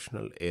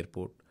international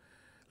airport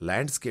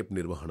landscape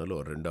నిర్వహణలో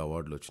 2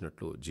 అవార్డులు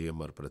వచ్చినట్లు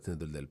జిఎంఆర్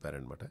ప్రతినిధులు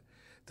తెలిపారనమాట.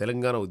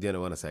 తెలంగాణ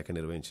ఉద్యానవన శాఖ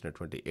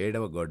నిర్వహించినటువంటి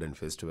 7వ garden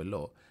ఫెస్టివల్లో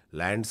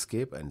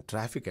landscape and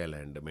traffic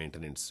island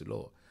మెయింటెనెన్స్లో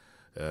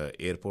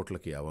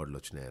ఎయిర్పోర్ట్లకి అవార్డులు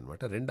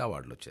వచ్చినాయన్నమాట. 2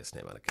 అవార్డులు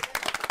వచ్చేసినాయి మనకి.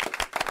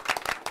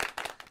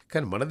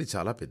 కానీ మనది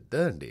చాలా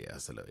పెద్దదండి,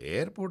 అసలు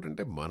ఎయిర్పోర్ట్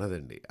అంటే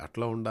మనదండి,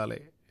 అట్లా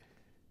ఉండాలి.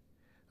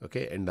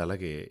 ఓకే, అండ్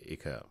అలాగే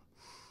ఇక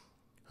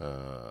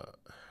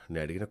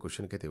నేను అడిగిన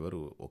క్వశ్చన్కి అయితే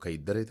ఒక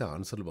ఇద్దరైతే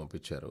ఆన్సర్లు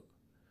పంపించారు.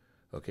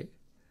 ఓకే,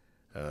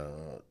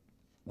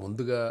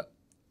 ముందుగా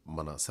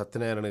మన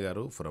సత్యనారాయణ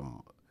గారు ఫ్రమ్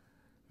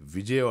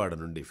విజయవాడ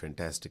నుండి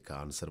ఫెంటాస్టిక్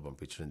ఆన్సర్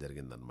పంపించడం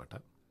జరిగిందనమాట.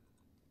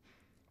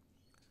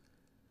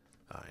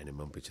 ఆయన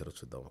పంపించారో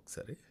చూద్దాం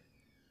ఒకసారి.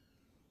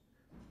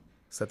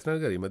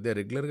 సత్యనారాయణ గారు ఈ మధ్య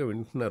రెగ్యులర్గా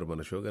వింటున్నారు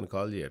మన షో, కానీ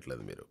కాల్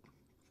చేయట్లేదు మీరు.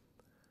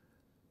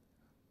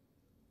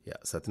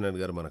 సత్యనారాయణ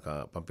గారు మనకు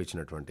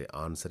పంపించినటువంటి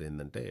ఆన్సర్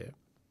ఏంటంటే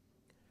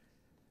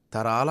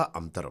తరాల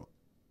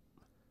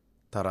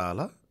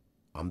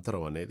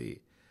అంతరం అనేది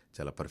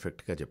చాలా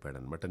పర్ఫెక్ట్గా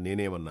చెప్పాడనమాట.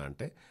 నేనేమన్నా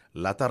అంటే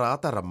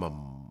లతరాత రమ్మం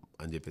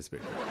అని చెప్పేసి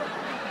పెట్టాను.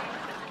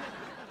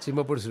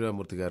 చిమ్మపూడి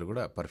శ్రీరామూర్తి గారు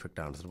కూడా పర్ఫెక్ట్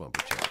ఆన్సర్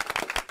పంపించారు.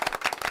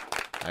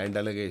 అండ్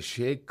అలాగే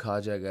షేక్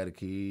ఖాజా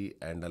గారికి,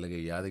 అండ్ అలాగే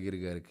యాదగిరి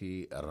గారికి,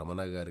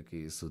 రమణ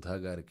గారికి, సుధా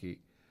గారికి,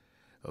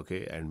 ఓకే,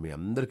 అండ్ మీ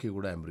అందరికీ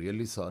కూడా ఐఎమ్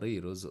రియల్లీ సారీ,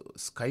 ఈరోజు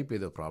స్కైప్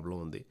ఏదో ప్రాబ్లం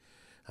ఉంది,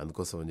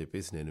 అందుకోసం అని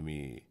చెప్పేసి నేను మీ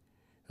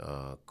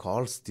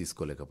కాల్స్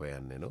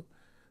తీసుకోలేకపోయాను నేను.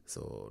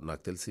 సో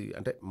నాకు తెలిసి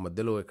అంటే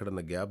మధ్యలో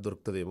ఎక్కడన్నా గ్యాప్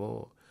దొరుకుతుందేమో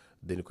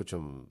దీన్ని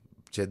కొంచెం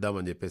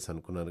చేద్దామని చెప్పేసి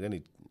అనుకున్నాను, కానీ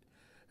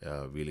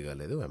వీలు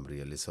కాలేదు. ఐఎమ్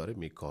రియల్లీ సారీ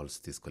మీకు కాల్స్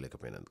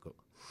తీసుకోలేకపోయినందుకు.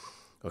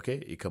 ఓకే,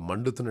 ఇక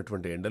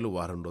మండుతున్నటువంటి ఎండలు,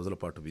 వారం రోజుల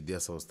పాటు విద్యా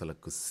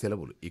సంస్థలకు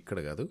సెలవులు. ఇక్కడ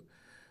కాదు,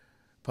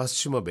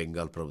 పశ్చిమ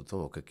బెంగాల్ ప్రభుత్వం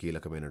ఒక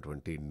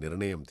కీలకమైనటువంటి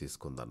నిర్ణయం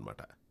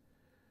తీసుకుందన్నమాట.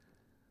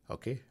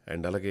 ఓకే,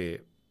 అండ్ అలాగే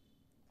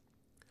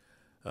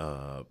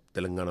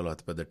తెలంగాణలో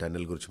అతిపెద్ద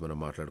టన్నెల్ గురించి మనం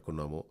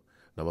మాట్లాడుకున్నాము.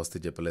 నమస్తే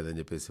చెప్పలేదని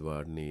చెప్పేసి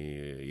వాడిని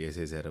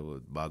వేసేసారు,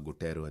 బాగా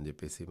గుట్టారు అని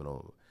చెప్పేసి మనం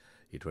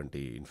ఇటువంటి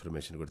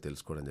ఇన్ఫర్మేషన్ కూడా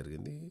తెలుసుకోవడం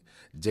జరిగింది.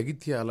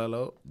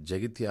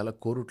 జగిత్యాల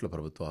కోరుట్ల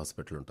ప్రభుత్వ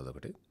హాస్పిటల్ ఉంటుంది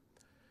ఒకటి.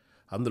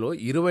 అందులో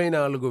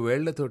 24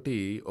 వేళ్లతోటి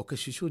ఒక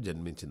శిశువు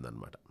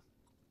జన్మించిందనమాట.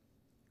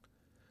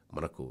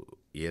 మనకు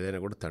ఏదైనా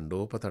కూడా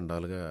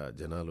తండోపతండాలుగా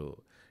జనాలు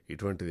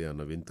ఇటువంటిది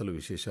ఏమన్నా వింతలు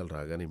విశేషాలు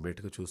రాగానే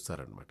ఇమ్మీడియట్గా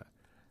చూస్తారనమాట.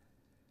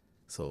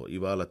 సో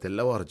ఇవాళ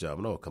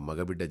తెల్లవారుజామున ఒక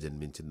మగబిడ్డ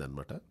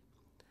జన్మించిందనమాట.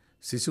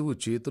 శిశువు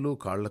చేతులు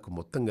కాళ్లకు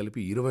మొత్తం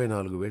కలిపి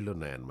 24 వేళ్ళు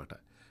ఉన్నాయన్నమాట.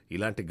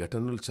 ఇలాంటి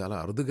ఘటనలు చాలా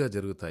అరుదుగా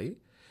జరుగుతాయి.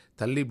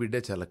 తల్లి బిడ్డ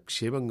చాలా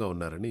క్షేమంగా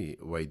ఉన్నారని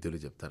వైద్యులు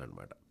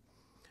చెప్తారనమాట.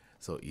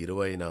 సో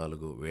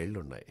 24 వేళ్ళు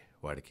ఉన్నాయి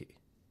వాడికి.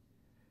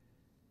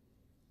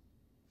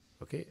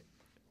 ఓకే,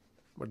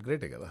 బట్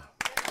గ్రేటే కదా.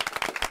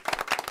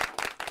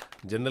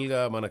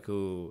 జనరల్గా మనకు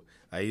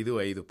 5,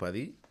 5,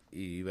 10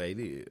 ఇవి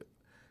 5,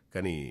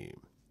 కానీ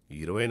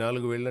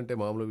 24 వేళ్ళు అంటే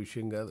మామూలు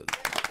విషయం కాదు.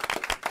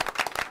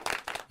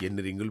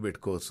 ఎన్ని రింగులు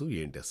పెట్టుకోవచ్చు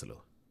ఏంటి అసలు.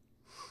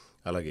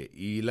 అలాగే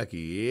వీళ్ళకి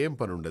ఏం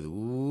పని ఉండదు,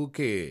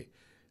 ఊకే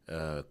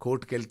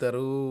కోర్టుకు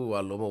వెళ్తారు.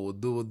 వాళ్ళేమో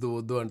వద్దు వద్దు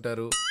వద్దు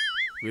అంటారు.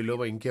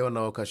 వీళ్ళేమో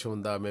ఇంకేమన్నా అవకాశం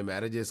ఉందా, మేము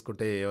మ్యారేజ్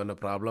చేసుకుంటే ఏమన్నా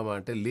ప్రాబ్లమా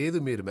అంటే, లేదు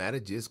మీరు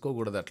మ్యారేజ్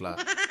చేసుకోకూడదు అట్లా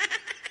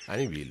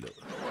అని వీళ్ళు.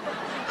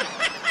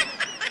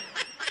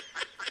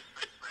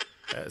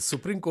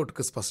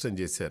 సుప్రీంకోర్టుకు స్పష్టం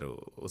చేశారు.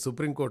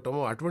 సుప్రీంకోర్టు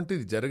ఏమో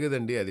అటువంటిది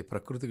జరగదండి, అది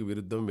ప్రకృతికి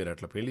విరుద్ధం, మీరు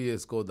అట్లా పెళ్లి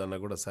చేసుకోవద్దన్నా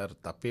కూడా సార్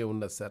తప్పే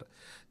ఉన్నది సార్,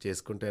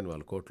 చేసుకుంటే అని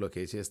వాళ్ళు కోర్టులో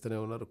కేసు వేస్తూనే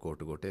ఉన్నారు,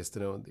 కోర్టు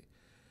కొట్టేస్తూనే ఉంది.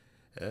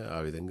 ఆ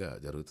విధంగా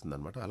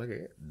జరుగుతుందన్నమాట. అలాగే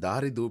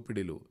దారి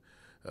దోపిడీలు,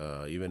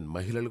 ఈవెన్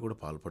మహిళలు కూడా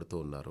పాల్పడుతూ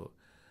ఉన్నారు.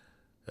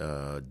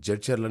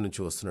 జడ్చర్ల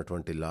నుంచి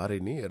వస్తున్నటువంటి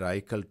లారీని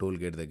రాయికల్ టోల్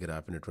గేట్ దగ్గర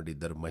ఆపినటువంటి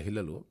 2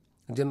 మహిళలు,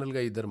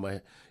 జనరల్గా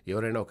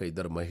ఎవరైనా ఒక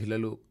 2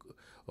 మహిళలు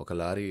ఒక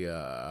లారీ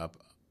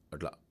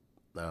అట్లా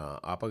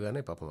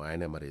ఆపగానే పాపం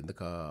ఆయన మరి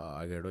ఎందుకు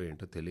ఆగాడో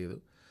ఏంటో తెలియదు,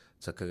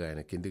 చక్కగా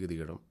ఆయన కిందికి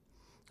దిగడం,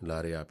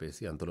 లారీ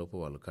ఆపేసి అంతలోపు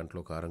వాళ్ళు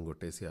కంట్లో కారం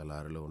కొట్టేసి ఆ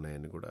లారీలో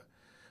ఉన్నాయని కూడా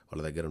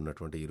వాళ్ళ దగ్గర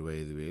ఉన్నటువంటి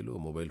 25,000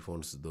 మొబైల్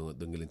ఫోన్స్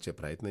దొంగిలించే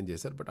ప్రయత్నం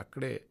చేశారు. బట్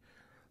అక్కడే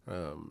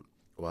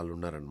వాళ్ళు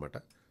ఉన్నారనమాట.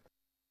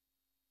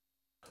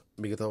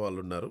 మిగతా వాళ్ళు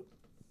ఉన్నారు,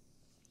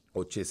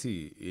 వచ్చేసి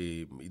ఈ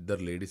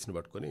 2 లేడీస్ని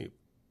పట్టుకొని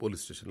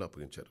పోలీస్ స్టేషన్లో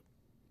అప్పగించారు.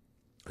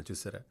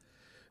 చూసారా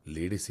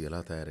లేడీస్ ఎలా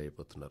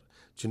తయారైపోతున్నారు,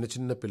 చిన్న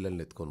చిన్న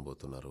పిల్లల్ని ఎత్తుకొని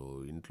పోతున్నారు,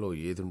 ఇంట్లో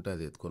ఏది ఉంటే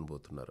అది ఎత్తుకొని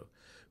పోతున్నారు.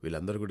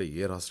 వీళ్ళందరూ కూడా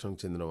ఏ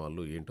రాష్ట్రానికి చెందిన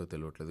వాళ్ళు ఏంటో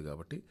తెలియట్లేదు.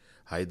 కాబట్టి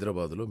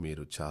హైదరాబాదులో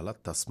మీరు చాలా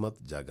తస్మత్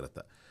జాగ్రత్త.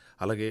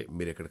 అలాగే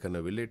మీరు ఎక్కడికన్నా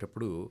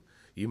వెళ్ళేటప్పుడు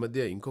ఈ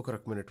మధ్య ఇంకొక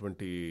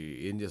రకమైనటువంటి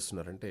ఏం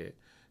చేస్తున్నారంటే,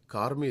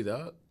 కారు మీద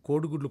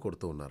కోడిగుడ్లు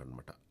కొడుతూ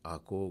ఉన్నారనమాట. ఆ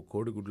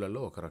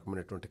కోడిగుడ్లలో ఒక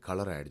రకమైనటువంటి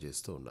కలర్ యాడ్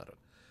చేస్తూ ఉన్నారు.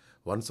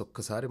 వన్స్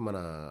ఒక్కసారి మన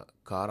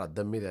కార్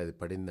అద్దం మీద అది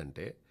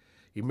పడిందంటే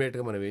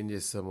ఇమ్మీడియట్గా మనం ఏం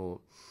చేస్తాము,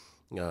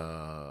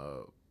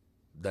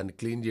 దాన్ని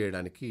క్లీన్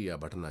చేయడానికి ఆ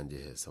బటన్ ఆన్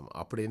చేసేస్తాం.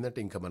 అప్పుడు ఏంటంటే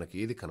ఇంకా మనకి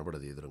ఏది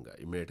కనబడదు ఎదురుగా.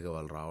 ఇమ్మీడియట్గా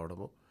వాళ్ళు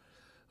రావడము,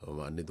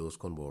 అన్నీ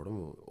దోచుకొని పోవడం,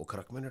 ఒక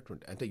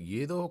రకమైనటువంటి అంటే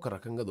ఏదో ఒక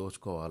రకంగా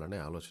దోచుకోవాలనే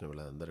ఆలోచన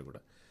వీళ్ళందరూ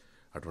కూడా.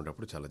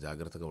 అటువంటిప్పుడు చాలా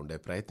జాగ్రత్తగా ఉండే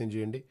ప్రయత్నం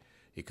చేయండి.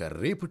 ఇక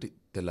రేపటి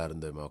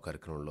తెల్లారిందో మా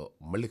కార్యక్రమంలో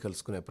మళ్ళీ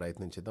కలుసుకునే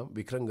ప్రయత్నం చేద్దాం.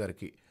 విక్రమ్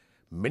గారికి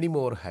many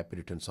more happy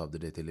returns of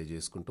the day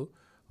తెలియజేసుకుంటూ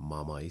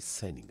మామా ఈజ్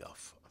సైనింగ్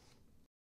ఆఫ్.